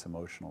obvious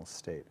emotional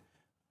state.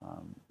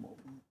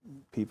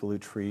 People who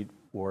treat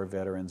war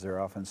veterans are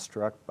often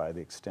struck by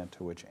the extent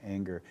to which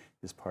anger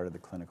is part of the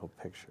clinical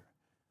picture.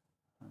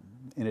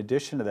 In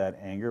addition to that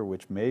anger,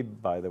 which may,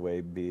 by the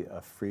way, be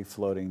a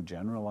free-floating,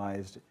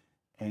 generalized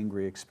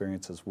angry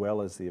experience, as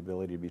well as the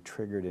ability to be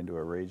triggered into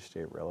a rage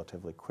state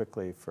relatively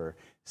quickly for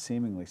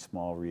seemingly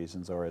small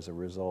reasons or as a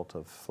result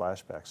of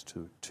flashbacks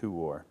to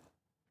war.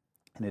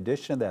 In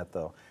addition to that,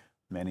 though,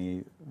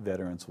 many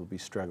veterans will be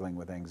struggling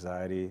with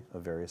anxiety,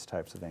 of various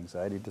types of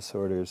anxiety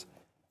disorders,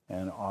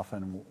 and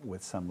often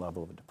with some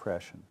level of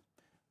depression.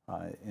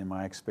 In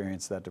my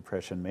experience, that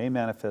depression may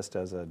manifest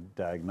as a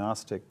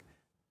diagnostic,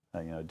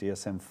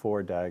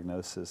 DSM-4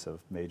 diagnosis of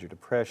major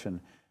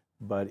depression,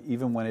 but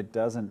even when it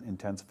doesn't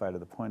intensify to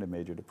the point of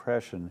major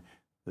depression,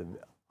 the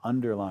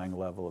underlying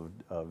level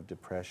of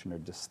depression or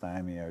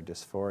dysthymia or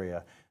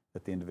dysphoria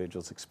that the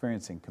individual is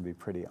experiencing can be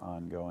pretty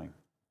ongoing.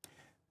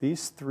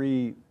 These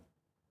three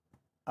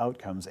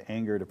outcomes,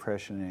 anger,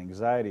 depression, and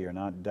anxiety, are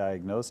not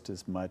diagnosed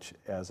as much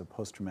as a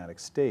post-traumatic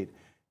state,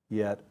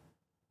 yet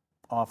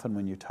often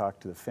when you talk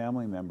to the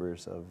family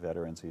members of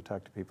veterans, or you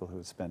talk to people who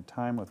have spent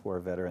time with war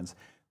veterans,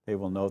 they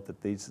will note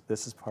that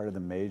this is part of the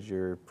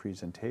major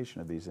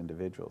presentation of these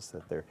individuals,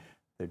 that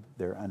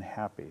they're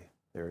unhappy,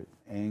 they're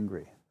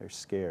angry, they're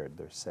scared,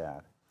 they're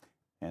sad.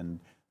 And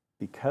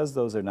because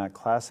those are not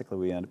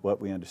classically what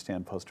we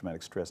understand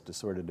post-traumatic stress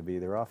disorder to be,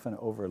 they're often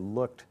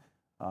overlooked,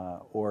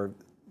 or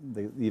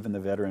even the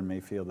veteran may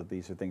feel that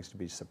these are things to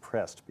be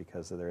suppressed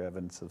because of their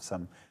evidence of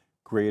some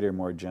greater,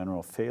 more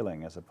general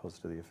failing as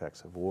opposed to the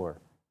effects of war.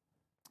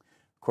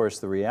 Of course,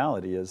 the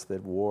reality is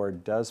that war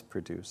does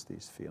produce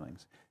these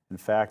feelings. In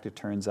fact, it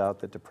turns out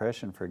that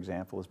depression, for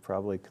example, is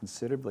probably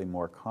considerably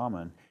more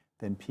common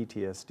than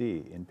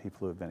PTSD in people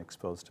who have been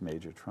exposed to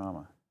major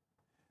trauma.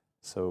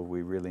 So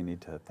we really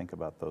need to think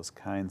about those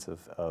kinds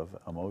of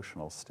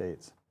emotional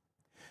states.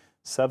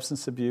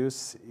 Substance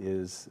abuse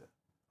is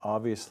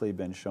obviously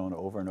been shown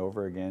over and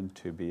over again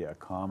to be a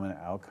common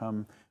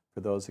outcome for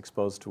those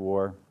exposed to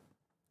war,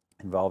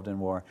 involved in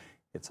war.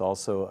 It's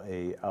also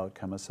an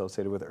outcome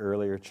associated with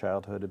earlier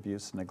childhood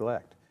abuse and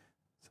neglect.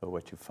 So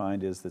what you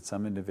find is that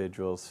some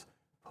individuals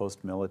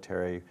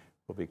post-military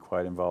will be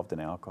quite involved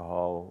in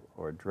alcohol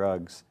or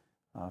drugs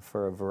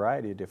for a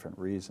variety of different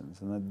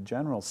reasons. And the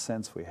general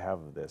sense we have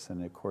of this,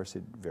 and of course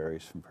it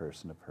varies from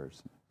person to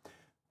person,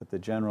 but the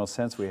general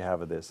sense we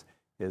have of this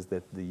is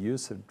that the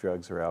use of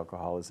drugs or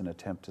alcohol is an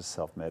attempt to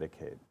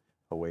self-medicate,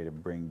 a way to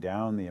bring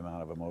down the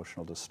amount of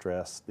emotional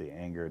distress, the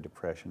anger,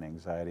 depression,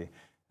 anxiety,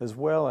 as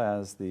well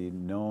as the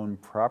known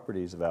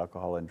properties of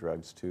alcohol and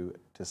drugs to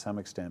some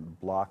extent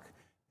block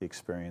the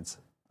experience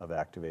of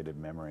activated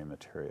memory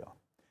material.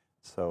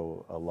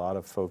 So a lot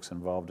of folks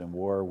involved in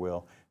war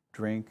will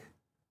drink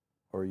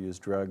or use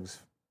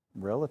drugs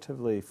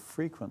relatively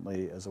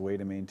frequently as a way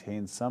to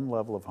maintain some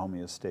level of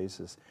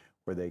homeostasis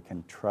where they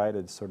can try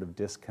to sort of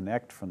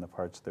disconnect from the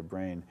parts of their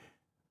brain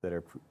that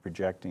are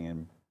projecting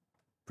and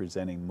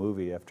presenting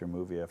movie after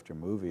movie after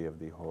movie of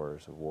the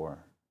horrors of war.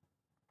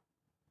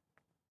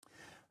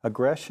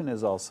 Aggression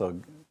is also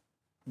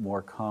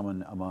more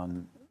common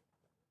among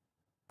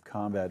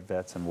combat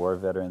vets and war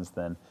veterans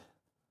than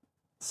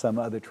some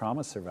other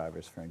trauma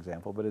survivors, for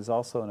example, but is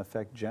also an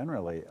effect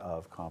generally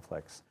of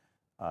complex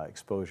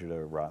exposure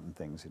to rotten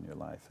things in your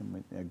life.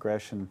 And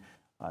aggression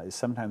is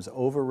sometimes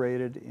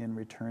overrated in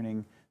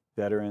returning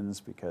veterans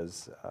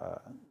because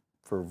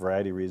for a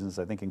variety of reasons,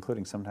 I think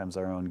including sometimes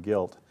our own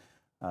guilt,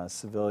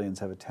 civilians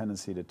have a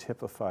tendency to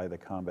typify the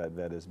combat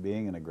vet as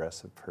being an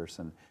aggressive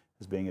person,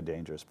 as being a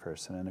dangerous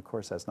person, and of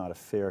course that's not a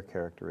fair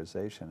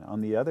characterization.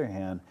 On the other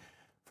hand,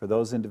 for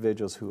those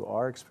individuals who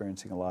are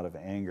experiencing a lot of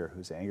anger,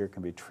 whose anger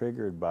can be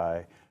triggered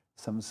by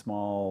some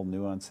small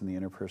nuance in the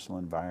interpersonal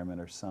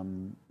environment or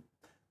some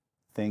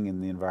thing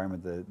in the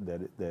environment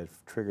that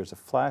triggers a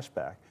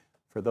flashback,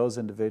 for those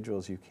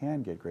individuals you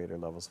can get greater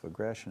levels of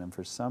aggression, and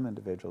for some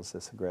individuals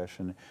this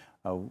aggression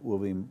will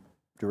be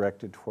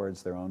directed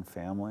towards their own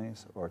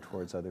families or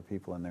towards other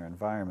people in their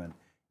environment,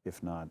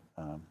 if not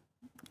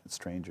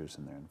strangers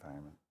in their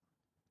environment.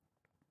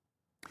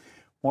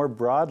 More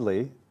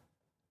broadly,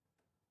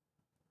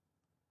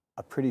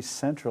 a pretty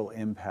central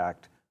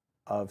impact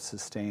of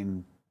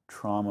sustained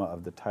trauma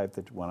of the type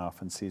that one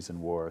often sees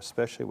in war,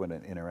 especially when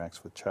it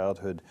interacts with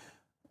childhood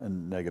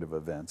and negative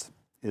events,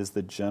 is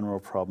the general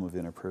problem of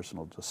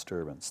interpersonal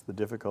disturbance, the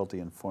difficulty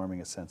in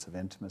forming a sense of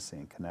intimacy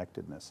and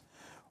connectedness,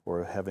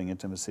 or having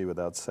intimacy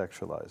without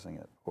sexualizing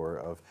it, or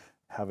of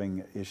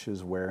having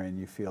issues wherein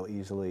you feel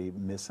easily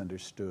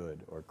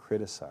misunderstood or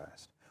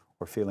criticized,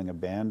 or feeling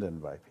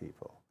abandoned by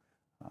people.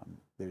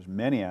 There's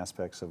many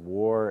aspects of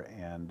war,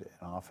 and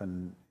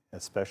often,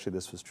 especially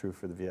this was true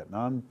for the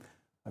Vietnam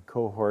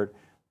cohort,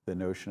 the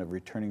notion of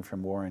returning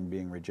from war and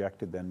being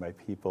rejected then by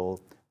people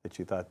that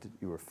you thought that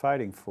you were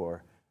fighting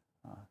for.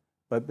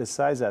 But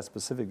besides that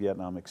specific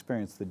Vietnam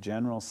experience, the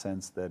general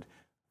sense that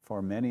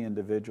for many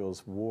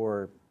individuals,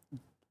 war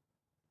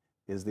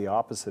is the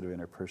opposite of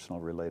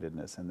interpersonal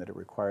relatedness, and that it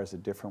requires a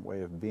different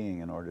way of being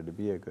in order to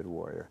be a good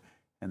warrior,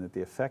 and that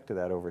the effect of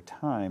that over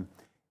time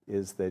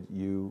is that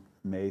you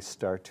may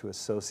start to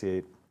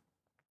associate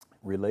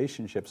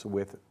relationships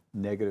with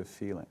negative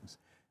feelings.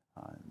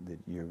 That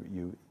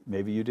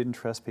maybe you didn't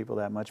trust people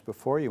that much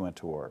before you went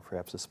to war,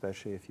 perhaps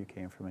especially if you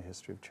came from a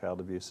history of child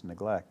abuse and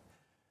neglect.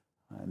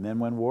 And then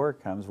when war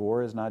comes,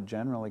 war is not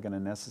generally going to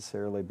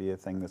necessarily be a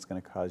thing that's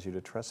going to cause you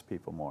to trust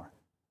people more.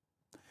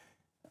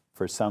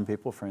 For some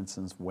people, for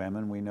instance,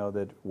 women, we know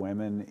that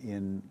women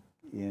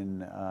in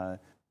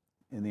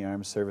the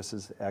armed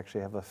services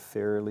actually have a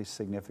fairly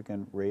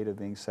significant rate of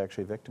being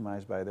sexually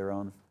victimized by their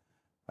own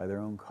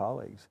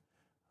colleagues.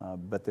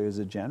 But there's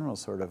a general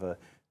sort of a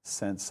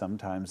sense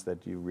sometimes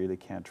that you really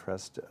can't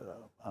trust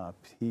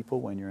people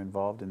when you're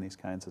involved in these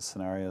kinds of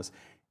scenarios,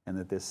 and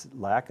that this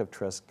lack of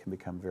trust can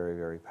become very,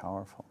 very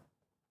powerful.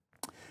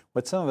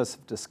 What some of us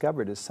have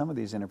discovered is some of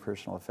these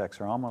interpersonal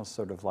effects are almost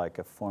sort of like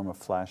a form of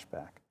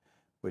flashback,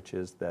 which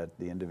is that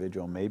the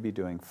individual may be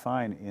doing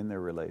fine in their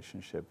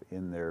relationship,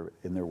 in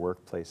their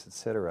workplace,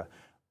 etc.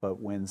 But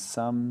when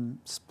some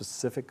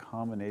specific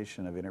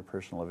combination of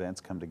interpersonal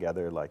events come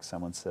together, like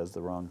someone says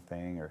the wrong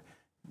thing or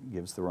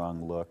gives the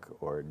wrong look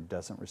or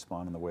doesn't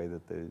respond in the way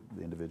that the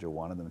individual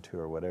wanted them to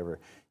or whatever,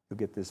 you'll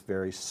get this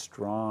very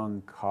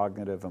strong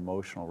cognitive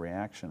emotional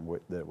reaction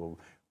that will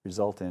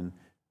result in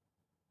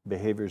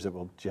behaviors that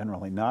will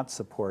generally not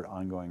support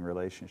ongoing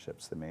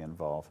relationships. That may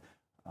involve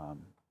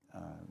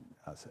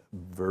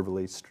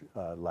verbally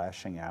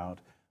lashing out.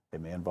 They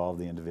may involve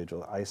the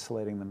individual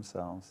isolating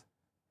themselves,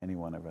 any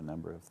one of a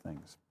number of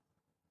things.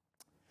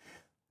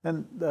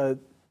 Then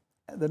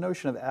the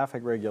notion of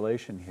affect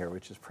regulation here,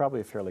 which is probably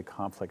a fairly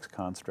complex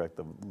construct.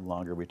 The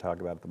longer we talk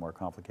about it, the more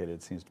complicated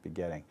it seems to be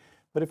getting.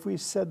 But if we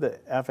said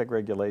that affect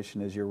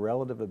regulation is your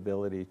relative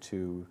ability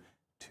to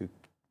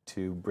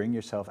bring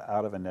yourself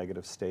out of a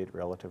negative state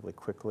relatively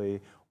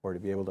quickly, or to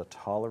be able to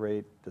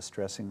tolerate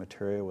distressing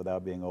material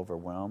without being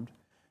overwhelmed,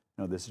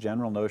 you know, this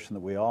general notion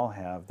that we all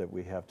have, that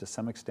we have to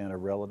some extent a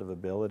relative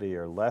ability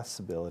or less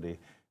ability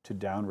to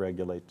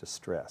downregulate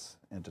distress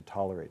and to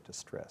tolerate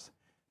distress.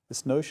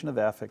 This notion of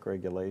affect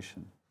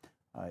regulation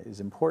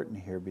is important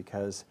here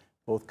because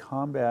both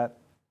combat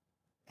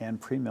and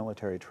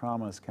pre-military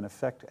traumas can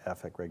affect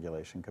affect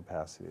regulation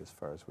capacity as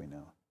far as we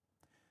know.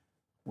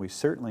 We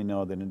certainly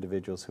know that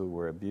individuals who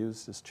were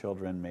abused as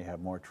children may have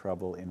more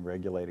trouble in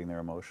regulating their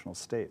emotional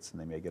states,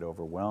 and they may get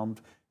overwhelmed,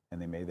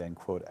 and they may then,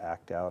 quote,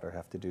 act out or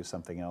have to do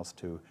something else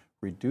to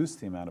reduce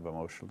the amount of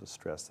emotional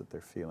distress that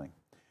they're feeling.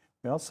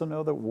 We also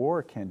know that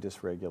war can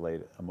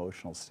dysregulate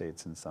emotional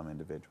states in some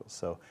individuals.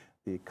 So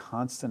the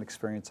constant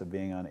experience of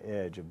being on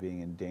edge, of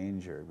being in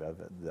danger,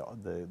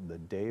 the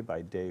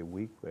day-by-day,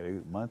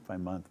 week-by-week,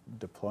 month-by-month,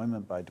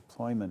 deployment by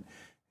deployment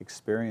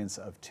experience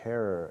of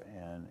terror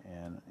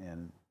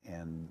and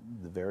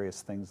the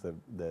various things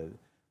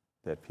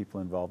that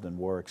people involved in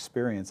war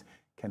experience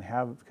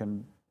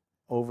can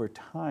over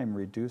time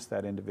reduce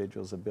that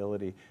individual's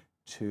ability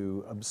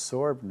to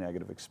absorb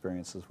negative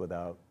experiences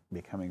without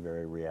becoming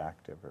very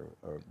reactive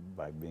or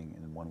by being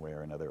in one way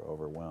or another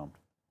overwhelmed.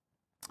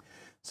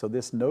 So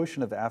this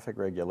notion of affect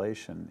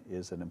regulation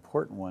is an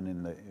important one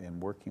in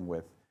working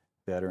with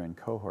veteran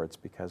cohorts,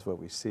 because what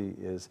we see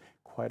is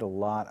quite a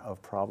lot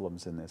of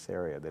problems in this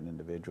area, that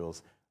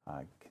individuals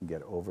can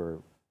get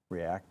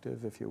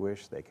overreactive, if you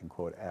wish. They can,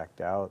 quote,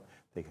 act out.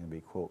 They can be,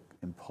 quote,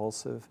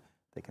 impulsive.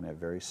 They can have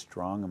very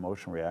strong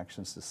emotional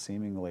reactions to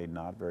seemingly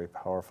not very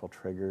powerful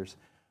triggers.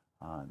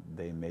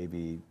 They may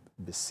be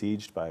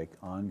besieged by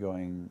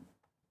ongoing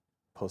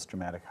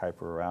post-traumatic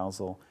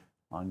hyperarousal,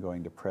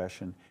 ongoing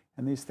depression,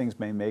 and these things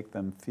may make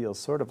them feel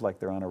sort of like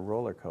they're on a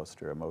roller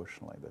coaster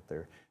emotionally,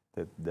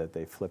 that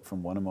they flip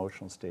from one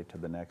emotional state to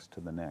the next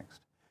to the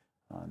next.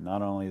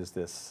 Not only is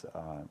this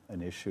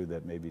an issue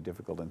that may be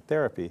difficult in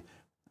therapy,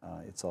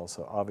 it's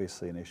also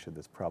obviously an issue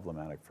that's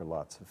problematic for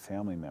lots of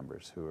family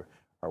members who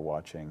are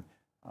watching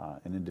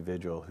an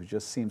individual who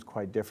just seems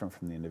quite different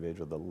from the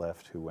individual that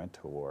left who went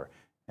to war,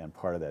 and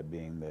part of that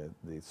being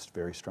these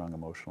very strong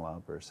emotional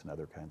outbursts and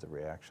other kinds of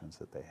reactions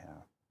that they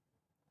have.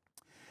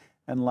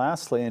 And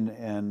lastly,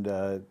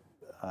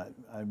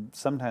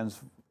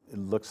 sometimes it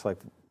looks like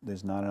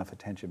there's not enough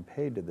attention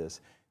paid to this,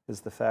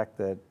 is the fact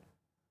that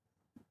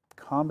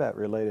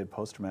combat-related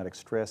post-traumatic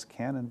stress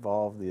can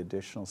involve the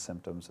additional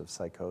symptoms of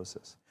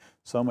psychosis.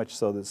 So much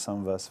so that some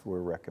of us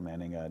were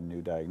recommending a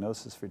new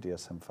diagnosis for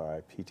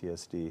DSM-5,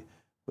 PTSD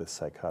with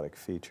psychotic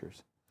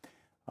features.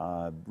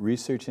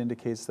 Research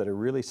indicates that a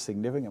really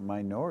significant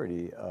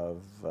minority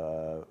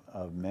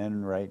of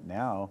men right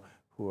now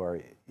who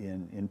are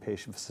in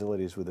inpatient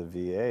facilities with a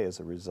VA as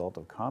a result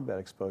of combat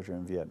exposure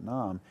in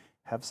Vietnam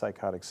have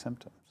psychotic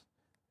symptoms.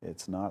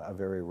 It's not a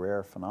very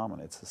rare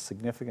phenomenon. It's a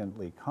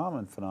significantly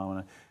common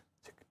phenomenon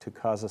to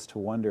cause us to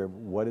wonder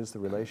what is the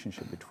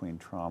relationship between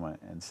trauma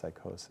and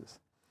psychosis,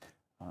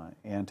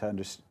 and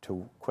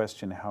to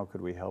question how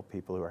could we help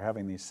people who are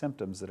having these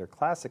symptoms that are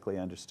classically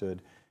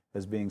understood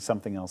as being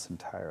something else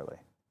entirely.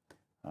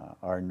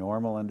 Our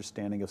normal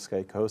understanding of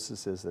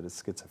psychosis is that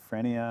it's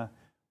schizophrenia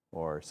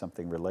or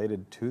something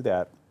related to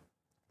that,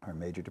 or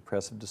major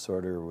depressive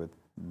disorder with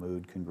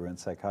mood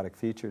congruent psychotic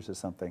features or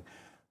something.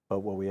 But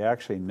what we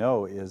actually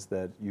know is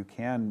that you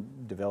can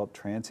develop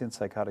transient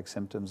psychotic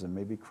symptoms and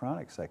maybe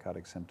chronic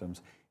psychotic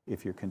symptoms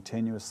if you're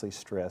continuously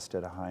stressed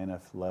at a high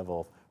enough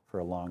level for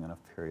a long enough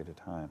period of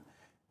time.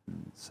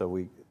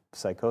 So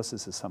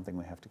psychosis is something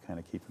we have to kind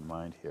of keep in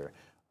mind here.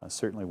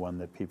 Certainly one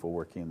that people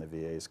working in the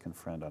VAs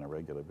confront on a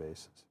regular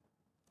basis.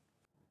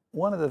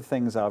 One of the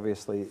things,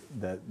 obviously,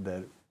 that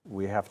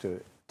we have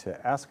to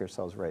ask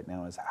ourselves right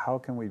now is how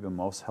can we be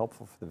most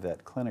helpful for the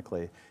vet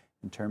clinically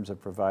in terms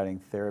of providing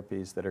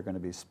therapies that are going to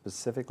be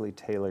specifically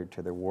tailored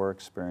to their war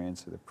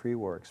experience or the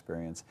pre-war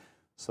experience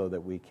so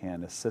that we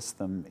can assist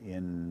them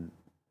in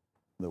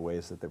the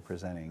ways that they're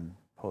presenting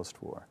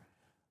post-war.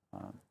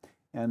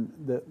 And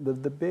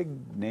the big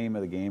name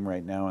of the game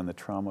right now in the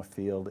trauma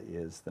field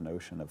is the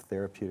notion of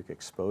therapeutic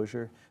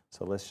exposure.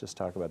 So let's just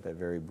talk about that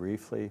very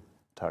briefly,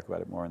 talk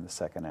about it more in the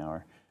second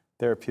hour.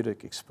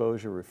 Therapeutic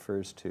exposure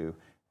refers to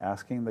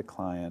asking the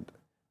client,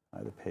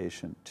 the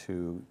patient,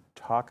 to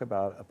talk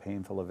about a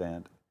painful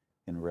event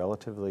in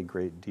relatively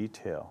great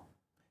detail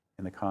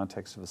in the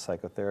context of a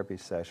psychotherapy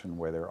session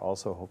where they're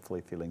also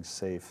hopefully feeling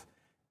safe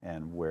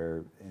and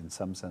where, in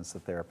some sense, the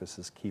therapist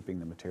is keeping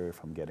the material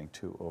from getting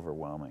too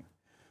overwhelming.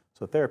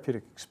 So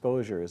therapeutic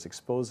exposure is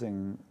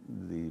exposing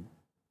the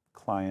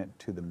client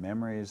to the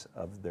memories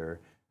of their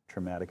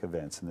traumatic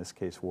events, in this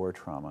case war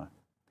trauma,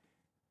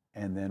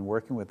 and then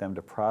working with them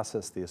to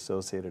process the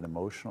associated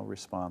emotional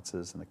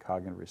responses and the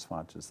cognitive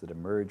responses that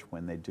emerge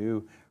when they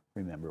do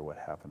remember what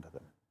happened to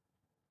them.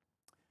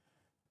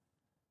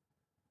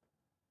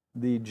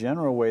 The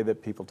general way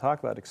that people talk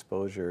about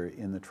exposure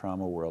in the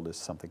trauma world is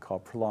something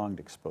called prolonged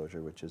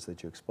exposure, which is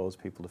that you expose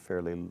people to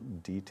fairly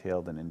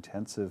detailed and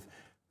intensive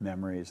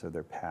memories of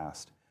their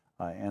past,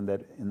 and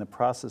that in the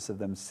process of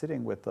them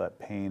sitting with that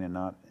pain and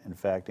not, in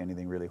fact,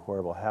 anything really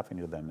horrible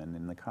happening to them, and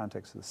in the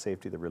context of the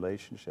safety of the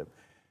relationship,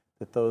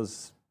 that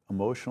those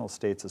emotional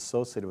states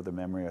associated with the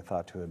memory are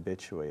thought to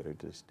habituate or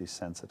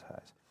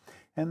desensitize.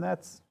 And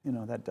that's,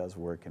 that does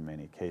work in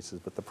many cases,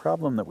 but the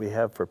problem that we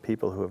have for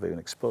people who have been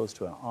exposed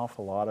to an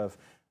awful lot of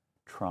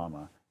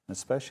trauma, and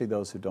especially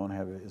those who don't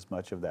have as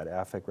much of that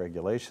affect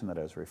regulation that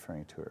I was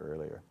referring to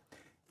earlier,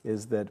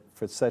 is that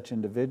for such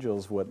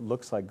individuals, what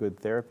looks like good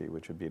therapy,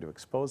 which would be to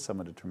expose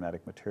someone to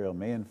traumatic material,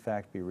 may in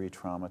fact be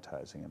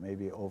re-traumatizing. It may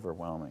be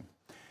overwhelming.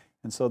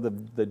 And so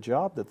the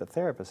job that the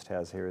therapist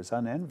has here is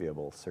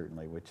unenviable,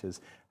 certainly, which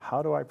is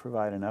how do I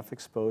provide enough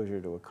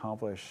exposure to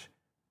accomplish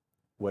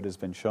what has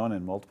been shown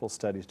in multiple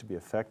studies to be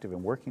effective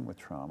in working with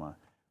trauma,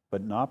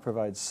 but not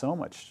provide so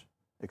much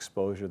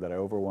exposure that I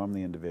overwhelm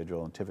the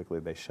individual and typically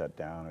they shut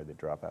down or they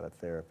drop out of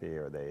therapy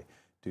or they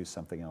do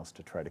something else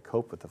to try to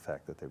cope with the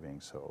fact that they're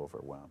being so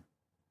overwhelmed.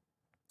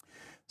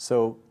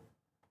 So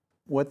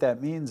what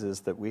that means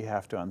is that we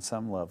have to, on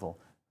some level,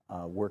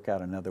 work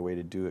out another way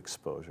to do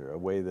exposure, a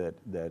way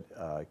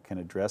that can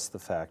address the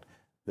fact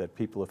that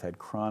people who've had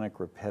chronic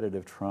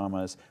repetitive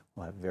traumas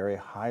will have very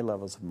high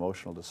levels of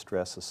emotional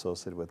distress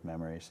associated with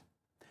memories,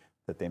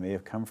 that they may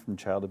have come from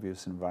child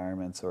abuse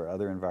environments or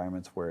other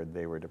environments where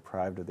they were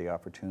deprived of the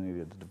opportunity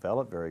to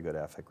develop very good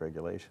affect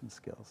regulation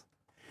skills.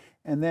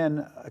 And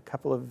then a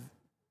couple of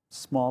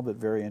small but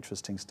very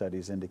interesting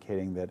studies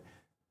indicating that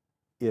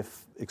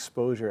if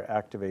exposure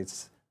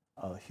activates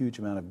a huge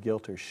amount of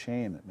guilt or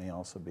shame, it may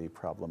also be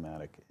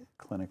problematic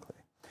clinically.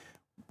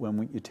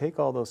 When you take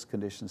all those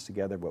conditions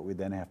together, what we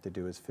then have to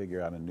do is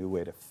figure out a new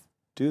way to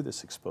do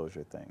this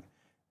exposure thing.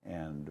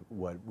 And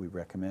what we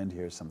recommend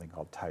here is something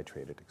called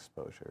titrated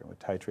exposure. And what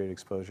titrated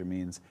exposure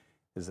means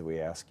is that we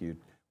ask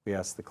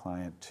the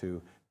client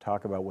to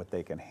talk about what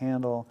they can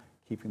handle,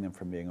 keeping them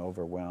from being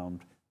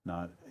overwhelmed,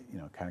 not,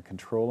 kind of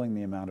controlling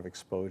the amount of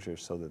exposure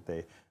so that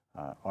they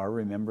are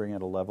remembering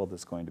at a level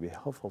that's going to be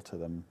helpful to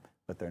them,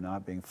 but they're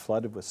not being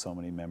flooded with so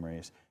many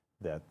memories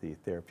that the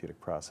therapeutic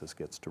process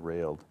gets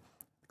derailed.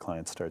 The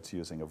client starts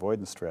using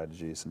avoidance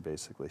strategies and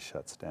basically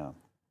shuts down.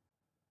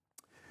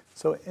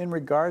 So in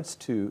regards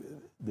to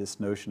this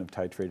notion of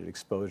titrated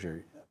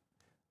exposure,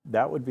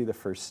 that would be the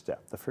first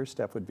step. The first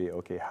step would be,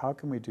 okay, how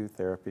can we do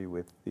therapy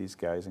with these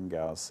guys and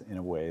gals in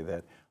a way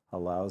that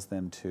allows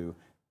them to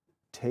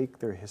take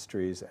their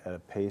histories at a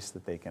pace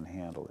that they can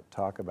handle it,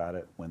 talk about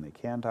it when they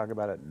can talk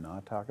about it,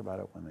 not talk about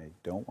it when they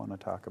don't want to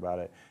talk about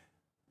it,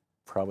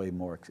 probably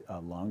more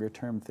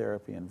longer-term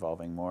therapy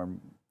involving more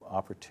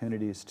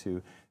opportunities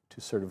to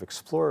sort of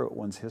explore what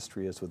one's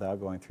history is without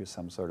going through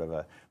some sort of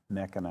a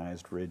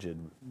mechanized, rigid,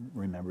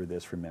 remember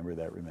this, remember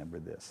that, remember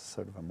this,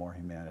 sort of a more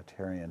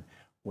humanitarian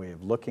way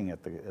of looking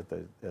at the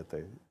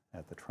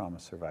trauma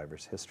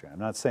survivor's history. I'm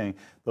not saying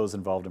those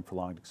involved in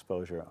prolonged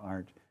exposure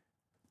aren't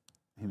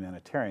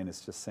humanitarian.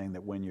 It's just saying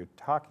that when you're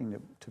talking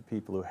to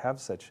people who have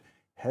such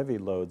heavy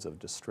loads of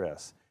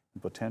distress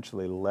and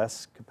potentially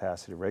less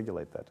capacity to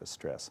regulate that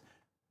distress,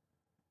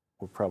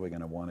 we're probably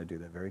going to want to do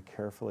that very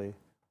carefully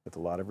with a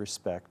lot of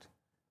respect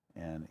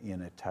and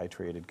in a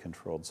titrated,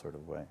 controlled sort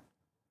of way.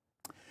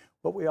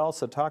 What we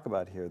also talk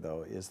about here,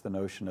 though, is the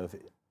notion of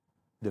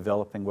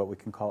developing what we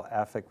can call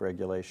affect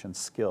regulation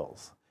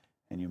skills.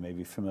 And you may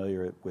be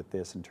familiar with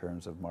this in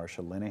terms of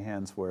Marsha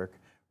Linehan's work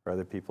or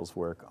other people's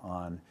work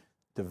on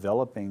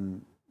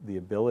developing the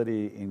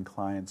ability in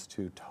clients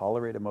to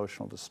tolerate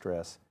emotional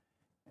distress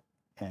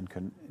and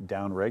can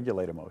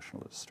downregulate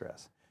emotional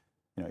distress.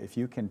 You know, if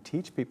you can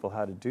teach people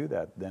how to do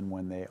that, then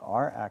when they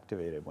are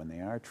activated, when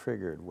they are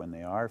triggered, when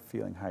they are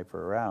feeling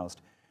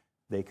hyper-aroused,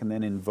 they can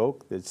then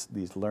invoke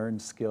these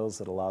learned skills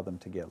that allow them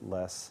to get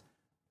less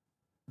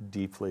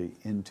deeply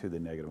into the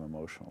negative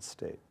emotional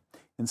state.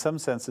 In some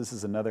sense, this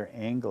is another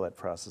angle at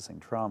processing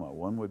trauma.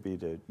 One would be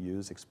to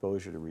use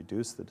exposure to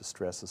reduce the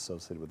distress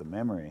associated with a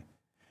memory.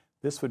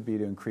 This would be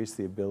to increase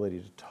the ability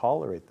to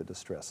tolerate the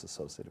distress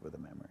associated with a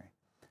memory.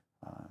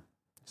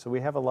 So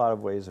we have a lot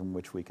of ways in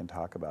which we can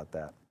talk about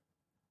that.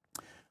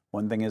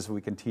 One thing is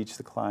we can teach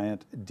the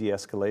client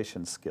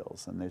de-escalation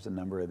skills, and there's a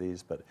number of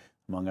these, but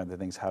among other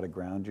things, how to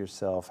ground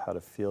yourself, how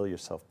to feel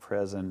yourself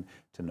present,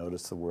 to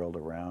notice the world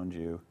around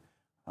you.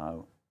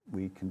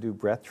 We can do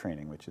breath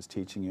training, which is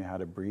teaching you how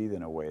to breathe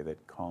in a way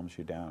that calms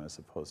you down as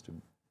opposed to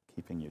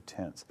keeping you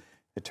tense.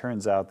 It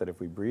turns out that if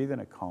we breathe in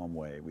a calm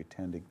way, we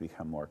tend to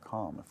become more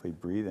calm. If we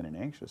breathe in an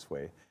anxious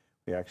way,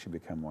 we actually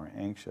become more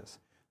anxious.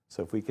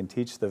 So if we can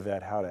teach the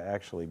vet how to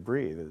actually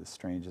breathe, as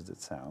strange as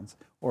it sounds,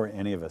 or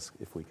any of us,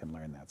 if we can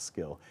learn that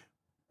skill,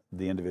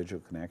 the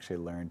individual can actually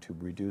learn to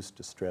reduce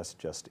distress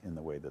just in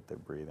the way that they're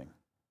breathing.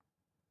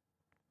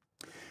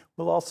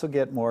 We'll also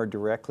get more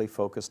directly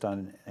focused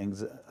on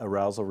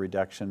arousal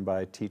reduction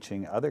by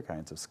teaching other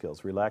kinds of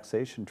skills.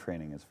 Relaxation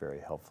training is very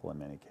helpful in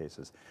many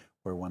cases,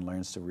 where one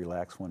learns to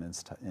relax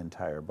one's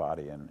entire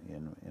body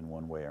in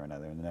one way or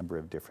another, and a number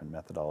of different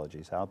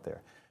methodologies out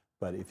there.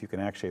 But if you can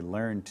actually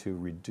learn to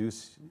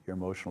reduce your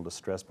emotional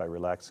distress by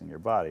relaxing your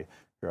body,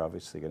 you're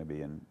obviously going to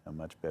be in a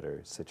much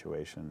better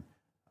situation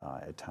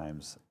at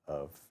times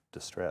of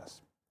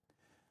distress.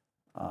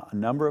 A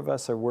number of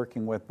us are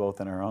working with,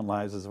 both in our own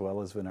lives as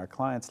well as in our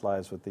clients'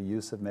 lives, with the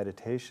use of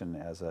meditation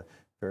as a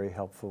very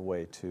helpful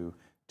way to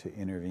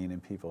intervene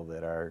in people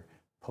that are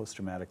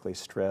post-traumatically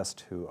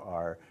stressed, who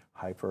are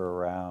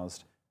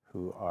hyper-aroused,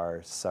 who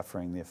are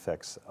suffering the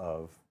effects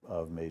of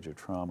major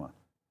trauma.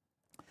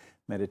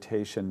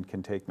 Meditation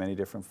can take many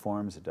different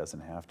forms. It doesn't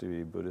have to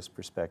be a Buddhist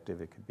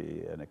perspective. It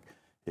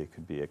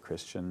could be a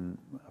Christian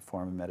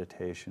form of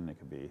meditation. It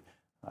could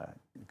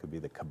be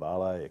the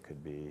Kabbalah. It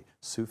could be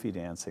Sufi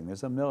dancing.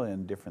 There's a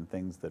million different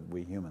things that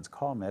we humans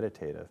call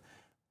meditative.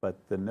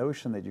 But the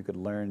notion that you could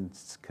learn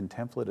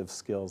contemplative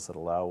skills that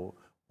allow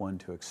one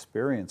to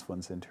experience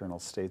one's internal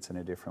states in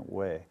a different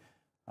way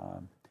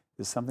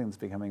is something that's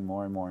becoming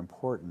more and more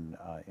important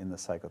in the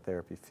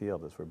psychotherapy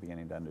field, as we're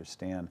beginning to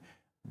understand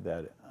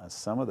that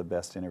some of the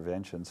best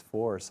interventions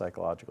for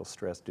psychological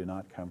stress do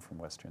not come from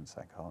Western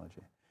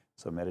psychology.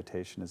 So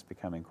meditation is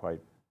becoming quite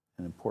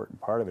an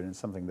important part of it, and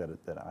something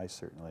that I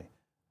certainly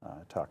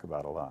talk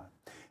about a lot.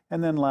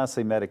 And then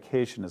lastly,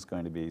 medication is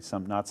going to be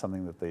not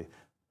something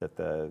that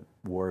the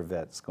war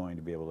vet's going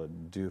to be able to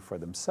do for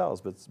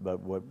themselves, but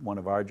one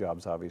of our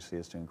jobs obviously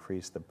is to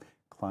increase the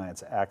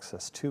client's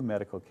access to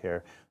medical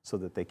care so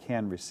that they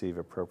can receive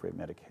appropriate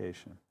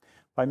medication.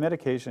 By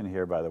medication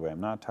here, by the way, I'm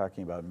not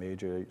talking about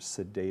major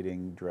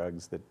sedating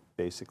drugs that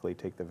basically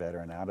take the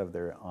veteran out of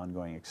their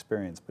ongoing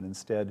experience, but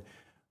instead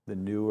the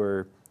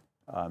newer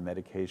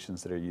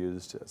medications that are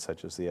used,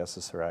 such as the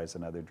SSRIs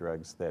and other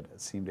drugs that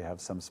seem to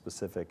have some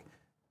specific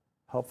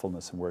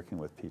helpfulness in working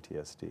with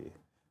PTSD.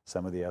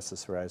 Some of the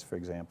SSRIs, for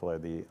example, are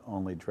the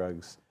only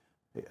drugs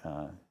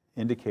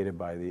indicated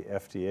by the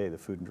FDA, the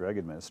Food and Drug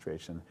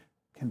Administration,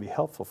 can be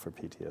helpful for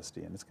PTSD,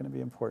 and it's going to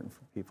be important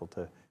for people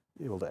to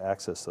be able to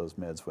access those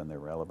meds when they're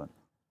relevant.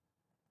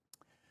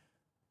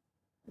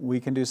 We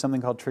can do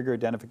something called trigger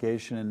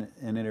identification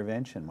and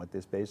intervention. What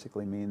this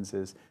basically means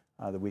is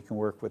that we can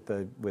work with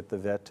the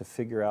vet to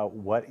figure out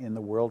what in the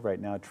world right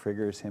now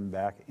triggers him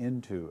back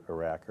into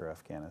Iraq or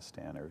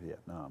Afghanistan or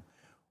Vietnam,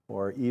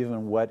 or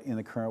even what in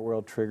the current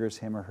world triggers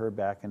him or her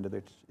back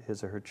into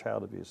his or her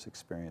child abuse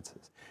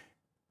experiences.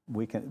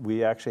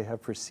 We actually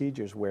have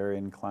procedures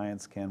wherein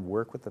clients can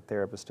work with the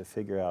therapist to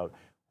figure out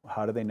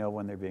how do they know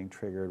when they're being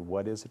triggered,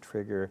 what is a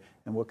trigger,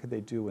 and what could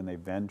they do when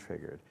they've been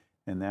triggered.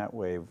 And that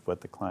way, what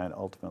the client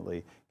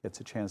ultimately gets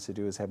a chance to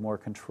do is have more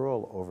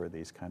control over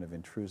these kind of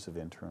intrusive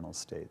internal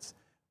states.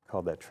 We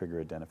call that trigger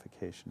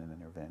identification and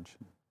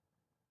intervention.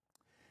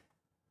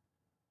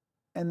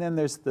 And then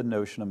there's the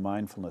notion of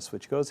mindfulness,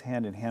 which goes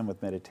hand in hand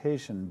with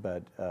meditation,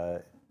 but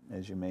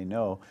as you may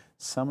know,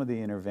 some of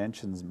the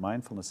interventions,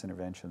 mindfulness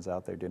interventions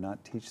out there, do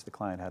not teach the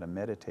client how to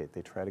meditate.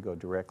 They try to go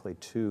directly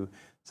to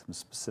some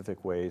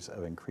specific ways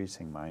of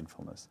increasing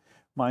mindfulness.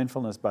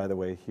 Mindfulness, by the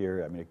way,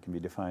 here, I mean, it can be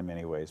defined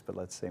many ways, but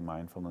let's say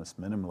mindfulness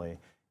minimally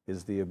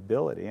is the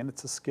ability, and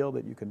it's a skill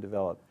that you can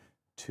develop,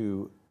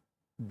 to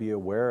be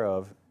aware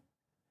of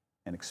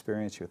and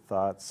experience your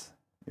thoughts,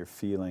 your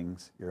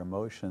feelings, your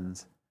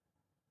emotions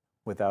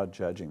without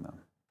judging them,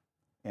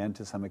 and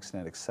to some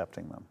extent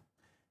accepting them.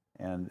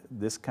 And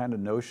this kind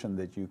of notion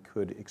that you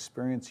could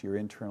experience your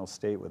internal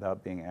state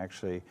without being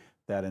actually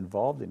that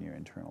involved in your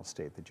internal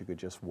state, that you could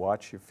just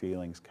watch your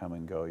feelings come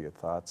and go, your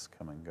thoughts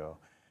come and go,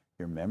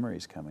 your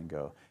memories come and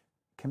go,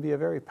 can be a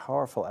very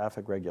powerful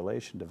affect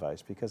regulation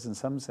device, because in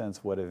some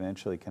sense what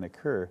eventually can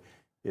occur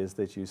is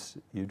that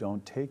you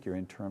don't take your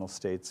internal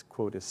states,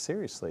 quote, as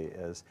seriously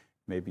as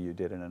maybe you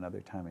did in another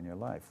time in your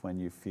life. When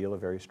you feel a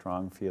very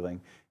strong feeling,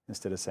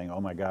 instead of saying,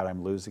 oh my God,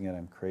 I'm losing it,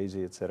 I'm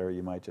crazy, etc.,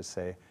 you might just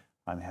say,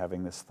 I'm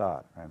having this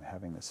thought, or I'm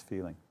having this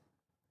feeling.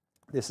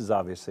 This is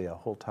obviously a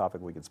whole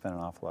topic we could spend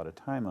an awful lot of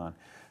time on,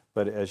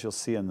 but as you'll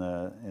see in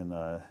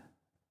the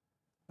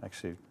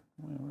actually,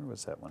 where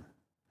was that one?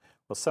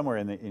 Well, somewhere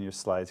in your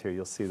slides here,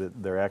 you'll see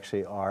that there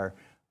actually are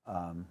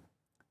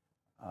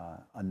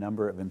a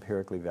number of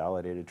empirically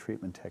validated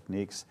treatment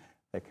techniques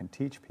that can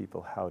teach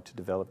people how to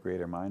develop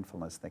greater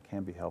mindfulness that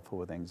can be helpful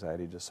with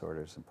anxiety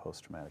disorders and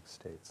post-traumatic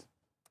states.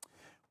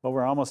 Well,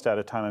 we're almost out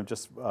of time.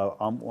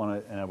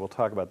 And I will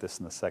talk about this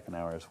in the second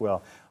hour as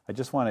well. I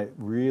just want to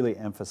really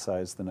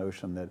emphasize the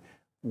notion that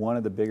one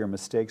of the bigger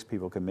mistakes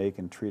people can make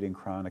in treating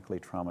chronically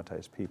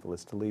traumatized people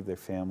is to leave their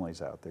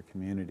families out, their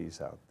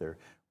communities out, their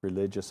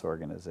religious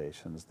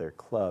organizations, their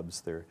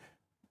clubs, their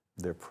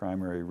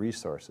primary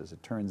resources.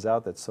 It turns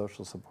out that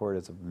social support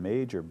is a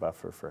major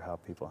buffer for how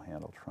people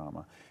handle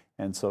trauma.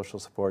 And social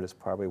support is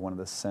probably one of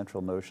the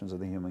central notions of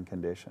the human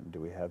condition.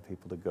 Do we have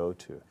people to go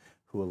to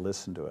who will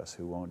listen to us,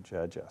 who won't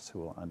judge us, who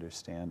will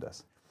understand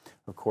us?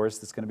 Of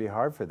course, it's going to be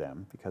hard for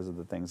them because of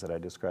the things that I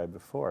described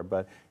before,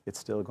 but it's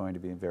still going to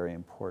be very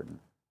important.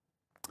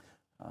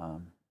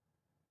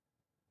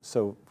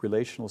 So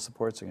relational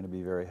supports are going to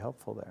be very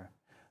helpful there.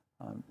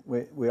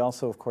 We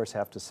also, of course,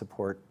 have to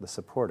support the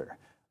supporter.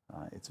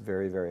 It's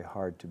very, very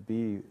hard to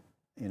be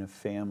in a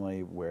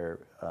family where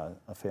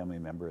a family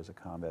member is a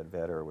combat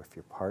vet, or if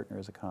your partner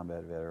is a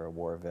combat vet or a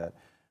war vet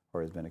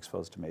or has been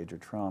exposed to major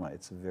trauma.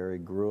 It's very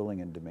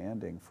grueling and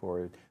demanding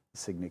for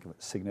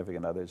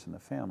significant others in the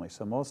family.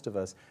 So most of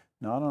us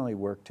not only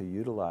work to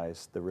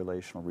utilize the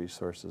relational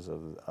resources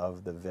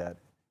of the vet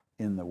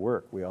in the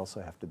work, we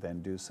also have to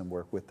then do some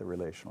work with the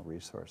relational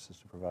resources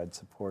to provide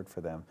support for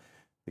them,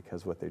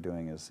 because what they're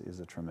doing is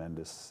a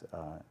tremendous,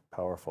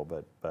 powerful,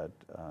 but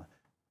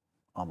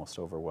almost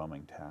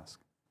overwhelming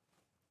task.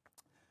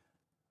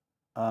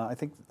 I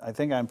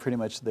think I'm pretty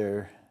much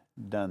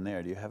done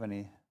there. Do you have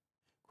any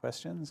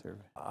questions? Or?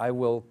 I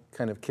will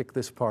kind of kick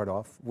this part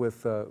off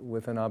with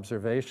an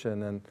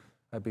observation, and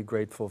I'd be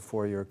grateful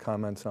for your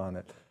comments on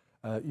it.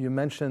 You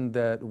mentioned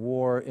that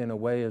war, in a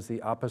way, is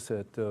the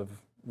opposite of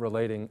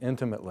relating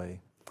intimately.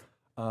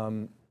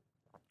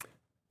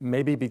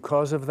 Maybe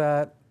because of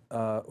that,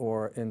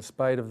 or in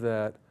spite of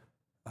that,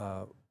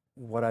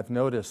 what I've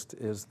noticed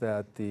is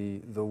that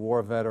the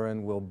war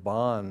veteran will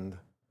bond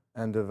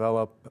and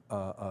develop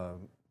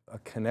a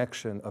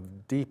connection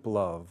of deep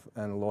love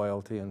and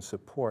loyalty and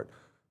support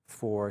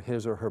for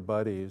his or her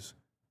buddies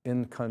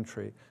in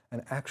country.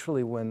 And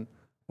actually, when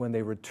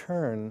they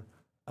return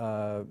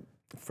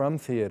from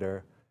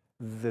theater,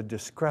 the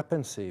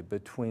discrepancy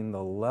between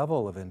the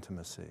level of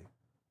intimacy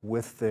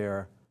with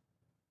their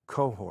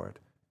cohort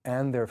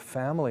and their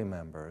family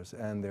members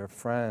and their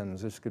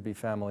friends — this could be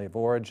family of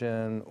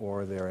origin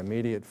or their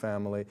immediate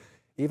family,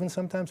 even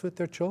sometimes with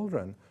their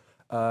children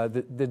 —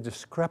 the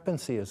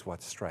discrepancy is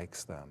what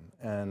strikes them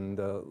and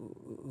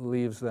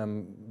leaves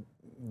them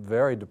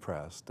very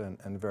depressed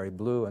and very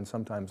blue, and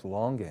sometimes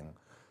longing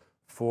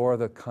for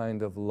the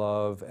kind of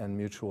love and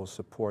mutual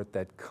support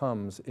that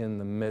comes in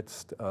the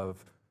midst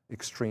of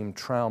extreme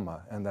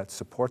trauma and that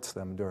supports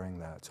them during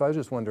that. So I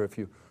just wonder if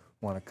you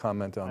want to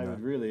comment on that. I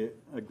would really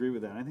agree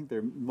with that. I think there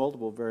are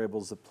multiple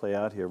variables that play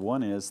out here.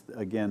 One is,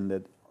 again,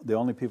 that the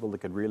only people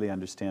that could really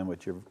understand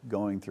what you're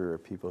going through are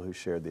people who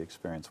shared the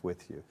experience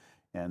with you.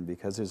 And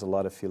because there's a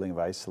lot of feeling of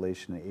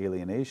isolation and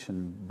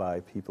alienation by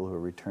people who are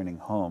returning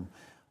home,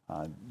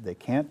 they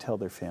can't tell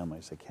their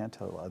families, they can't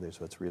tell others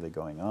what's really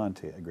going on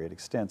to a great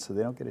extent, so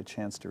they don't get a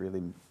chance to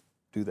really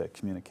do that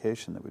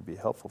communication that would be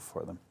helpful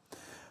for them.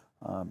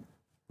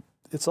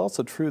 It's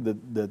also true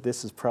that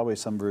this is probably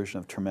some version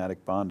of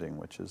traumatic bonding,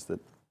 which is that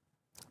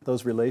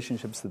those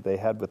relationships that they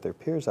had with their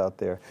peers out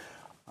there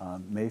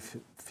may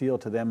feel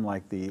to them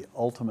like the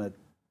ultimate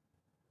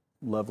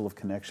level of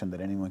connection that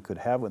anyone could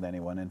have with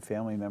anyone, and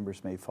family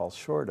members may fall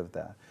short of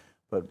that.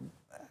 But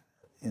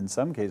in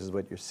some cases,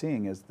 what you're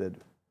seeing is that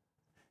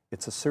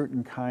it's a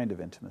certain kind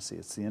of intimacy.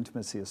 It's the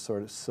intimacy is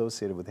sort of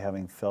associated with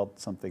having felt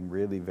something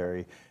really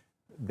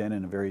been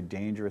in a very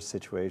dangerous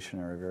situation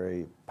or a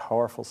very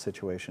powerful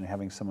situation,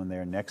 having someone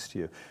there next to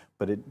you.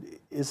 But it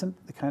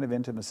isn't the kind of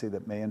intimacy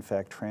that may in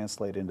fact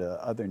translate into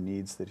other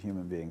needs that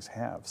human beings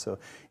have. So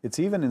it's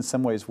even in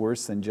some ways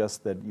worse than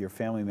just that your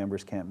family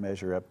members can't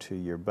measure up to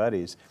your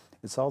buddies.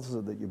 It's also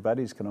that your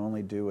buddies can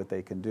only do what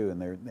they can do,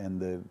 and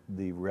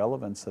the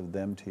relevance of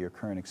them to your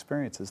current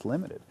experience is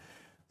limited.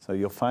 So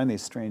you'll find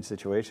these strange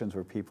situations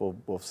where people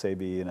will, say,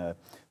 be in a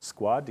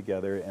squad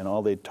together, and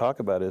all they talk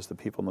about is the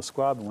people in the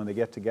squad. And when they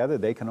get together,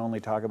 they can only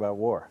talk about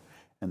war,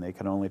 and they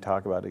can only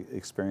talk about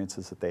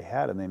experiences that they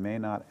had, and they may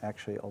not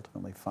actually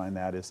ultimately find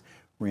that as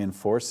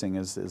reinforcing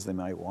as they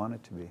might want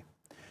it to be.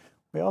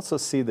 We also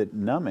see that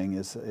numbing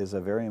is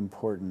a very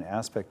important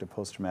aspect of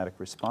post-traumatic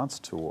response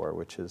to war,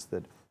 which is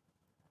that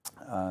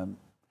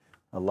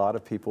a lot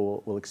of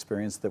people will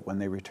experience that when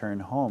they return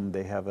home,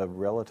 they have a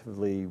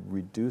relatively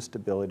reduced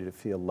ability to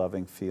feel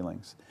loving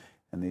feelings.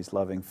 And these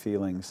loving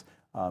feelings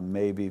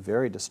may be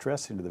very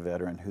distressing to the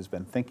veteran who's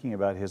been thinking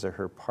about his or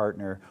her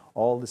partner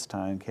all this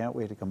time, can't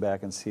wait to come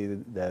back and see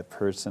that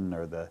person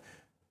or the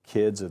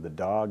kids or the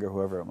dog or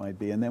whoever it might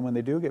be. And then when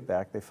they do get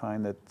back, they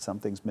find that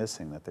something's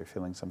missing, that they're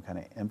feeling some kind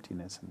of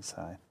emptiness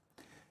inside.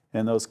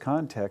 In those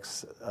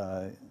contexts,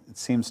 it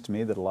seems to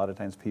me that a lot of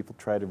times people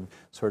try to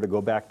sort of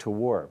go back to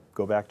war,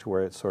 go back to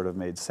where it sort of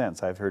made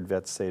sense. I've heard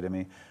vets say to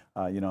me,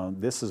 you know,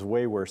 this is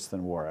way worse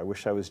than war. I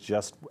wish I was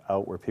just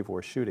out where people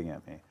were shooting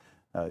at me.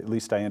 At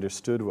least I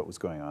understood what was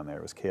going on there.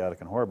 It was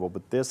chaotic and horrible.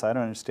 But this, I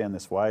don't understand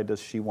this. Why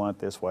does she want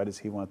this? Why does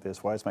he want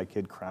this? Why is my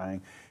kid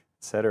crying,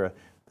 et cetera?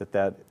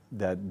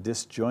 That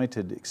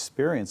disjointed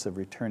experience of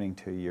returning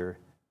to your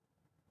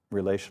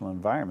relational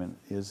environment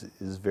is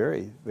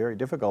very, very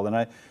difficult.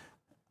 And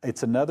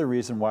it's another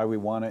reason why we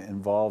want to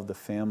involve the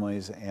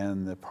families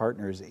and the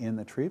partners in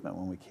the treatment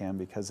when we can,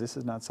 because this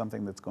is not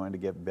something that's going to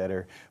get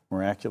better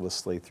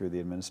miraculously through the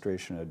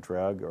administration of a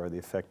drug or the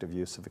effective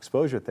use of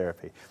exposure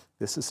therapy.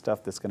 This is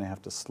stuff that's going to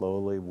have to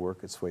slowly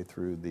work its way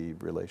through the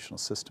relational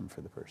system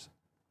for the person.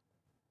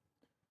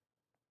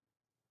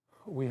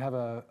 We have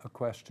a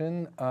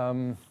question.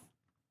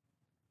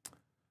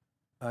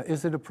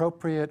 Is it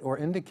appropriate or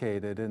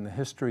indicated in the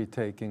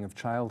history-taking of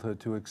childhood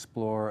to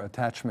explore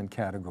attachment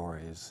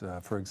categories,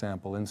 for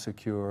example,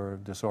 insecure,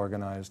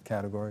 disorganized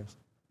categories?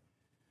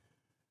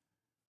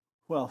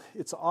 Well,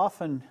 it's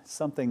often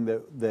something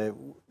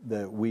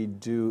that we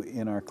do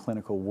in our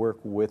clinical work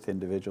with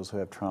individuals who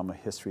have trauma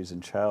histories in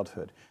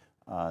childhood.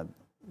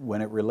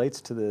 When it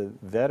relates to the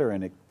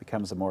veteran, it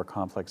becomes a more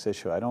complex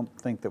issue. I don't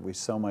think that we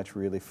so much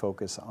really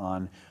focus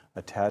on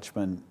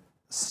attachment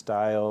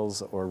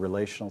styles or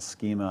relational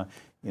schema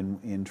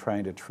in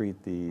trying to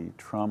treat the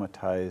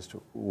traumatized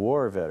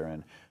war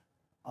veteran.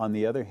 On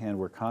the other hand,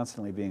 we're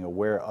constantly being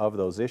aware of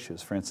those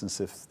issues. For instance,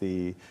 if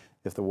the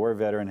war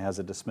veteran has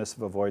a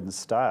dismissive avoidance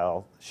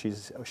style,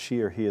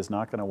 she or he is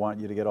not going to want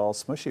you to get all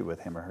smushy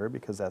with him or her,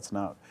 because that's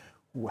not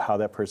how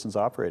that person's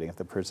operating. If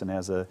the person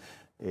has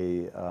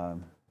you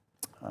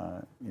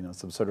know,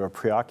 some sort of a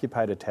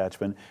preoccupied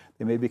attachment,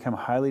 they may become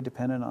highly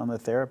dependent on the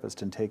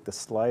therapist and take the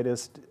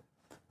slightest,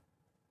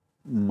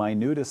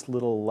 minutest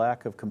little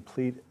lack of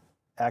complete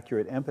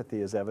accurate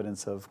empathy as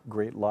evidence of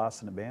great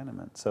loss and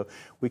abandonment. So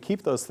we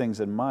keep those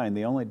things in mind.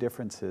 The only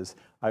difference is,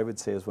 I would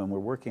say, is when we're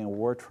working on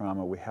war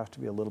trauma, we have to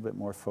be a little bit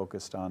more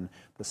focused on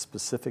the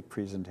specific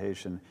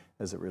presentation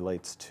as it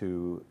relates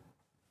to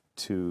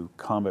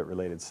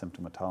combat-related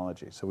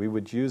symptomatology. So we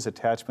would use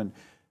attachment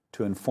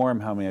to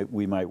inform how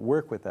we might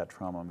work with that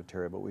trauma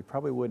material, but we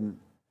probably wouldn't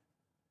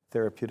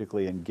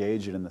therapeutically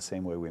engage it in the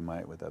same way we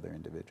might with other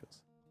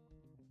individuals.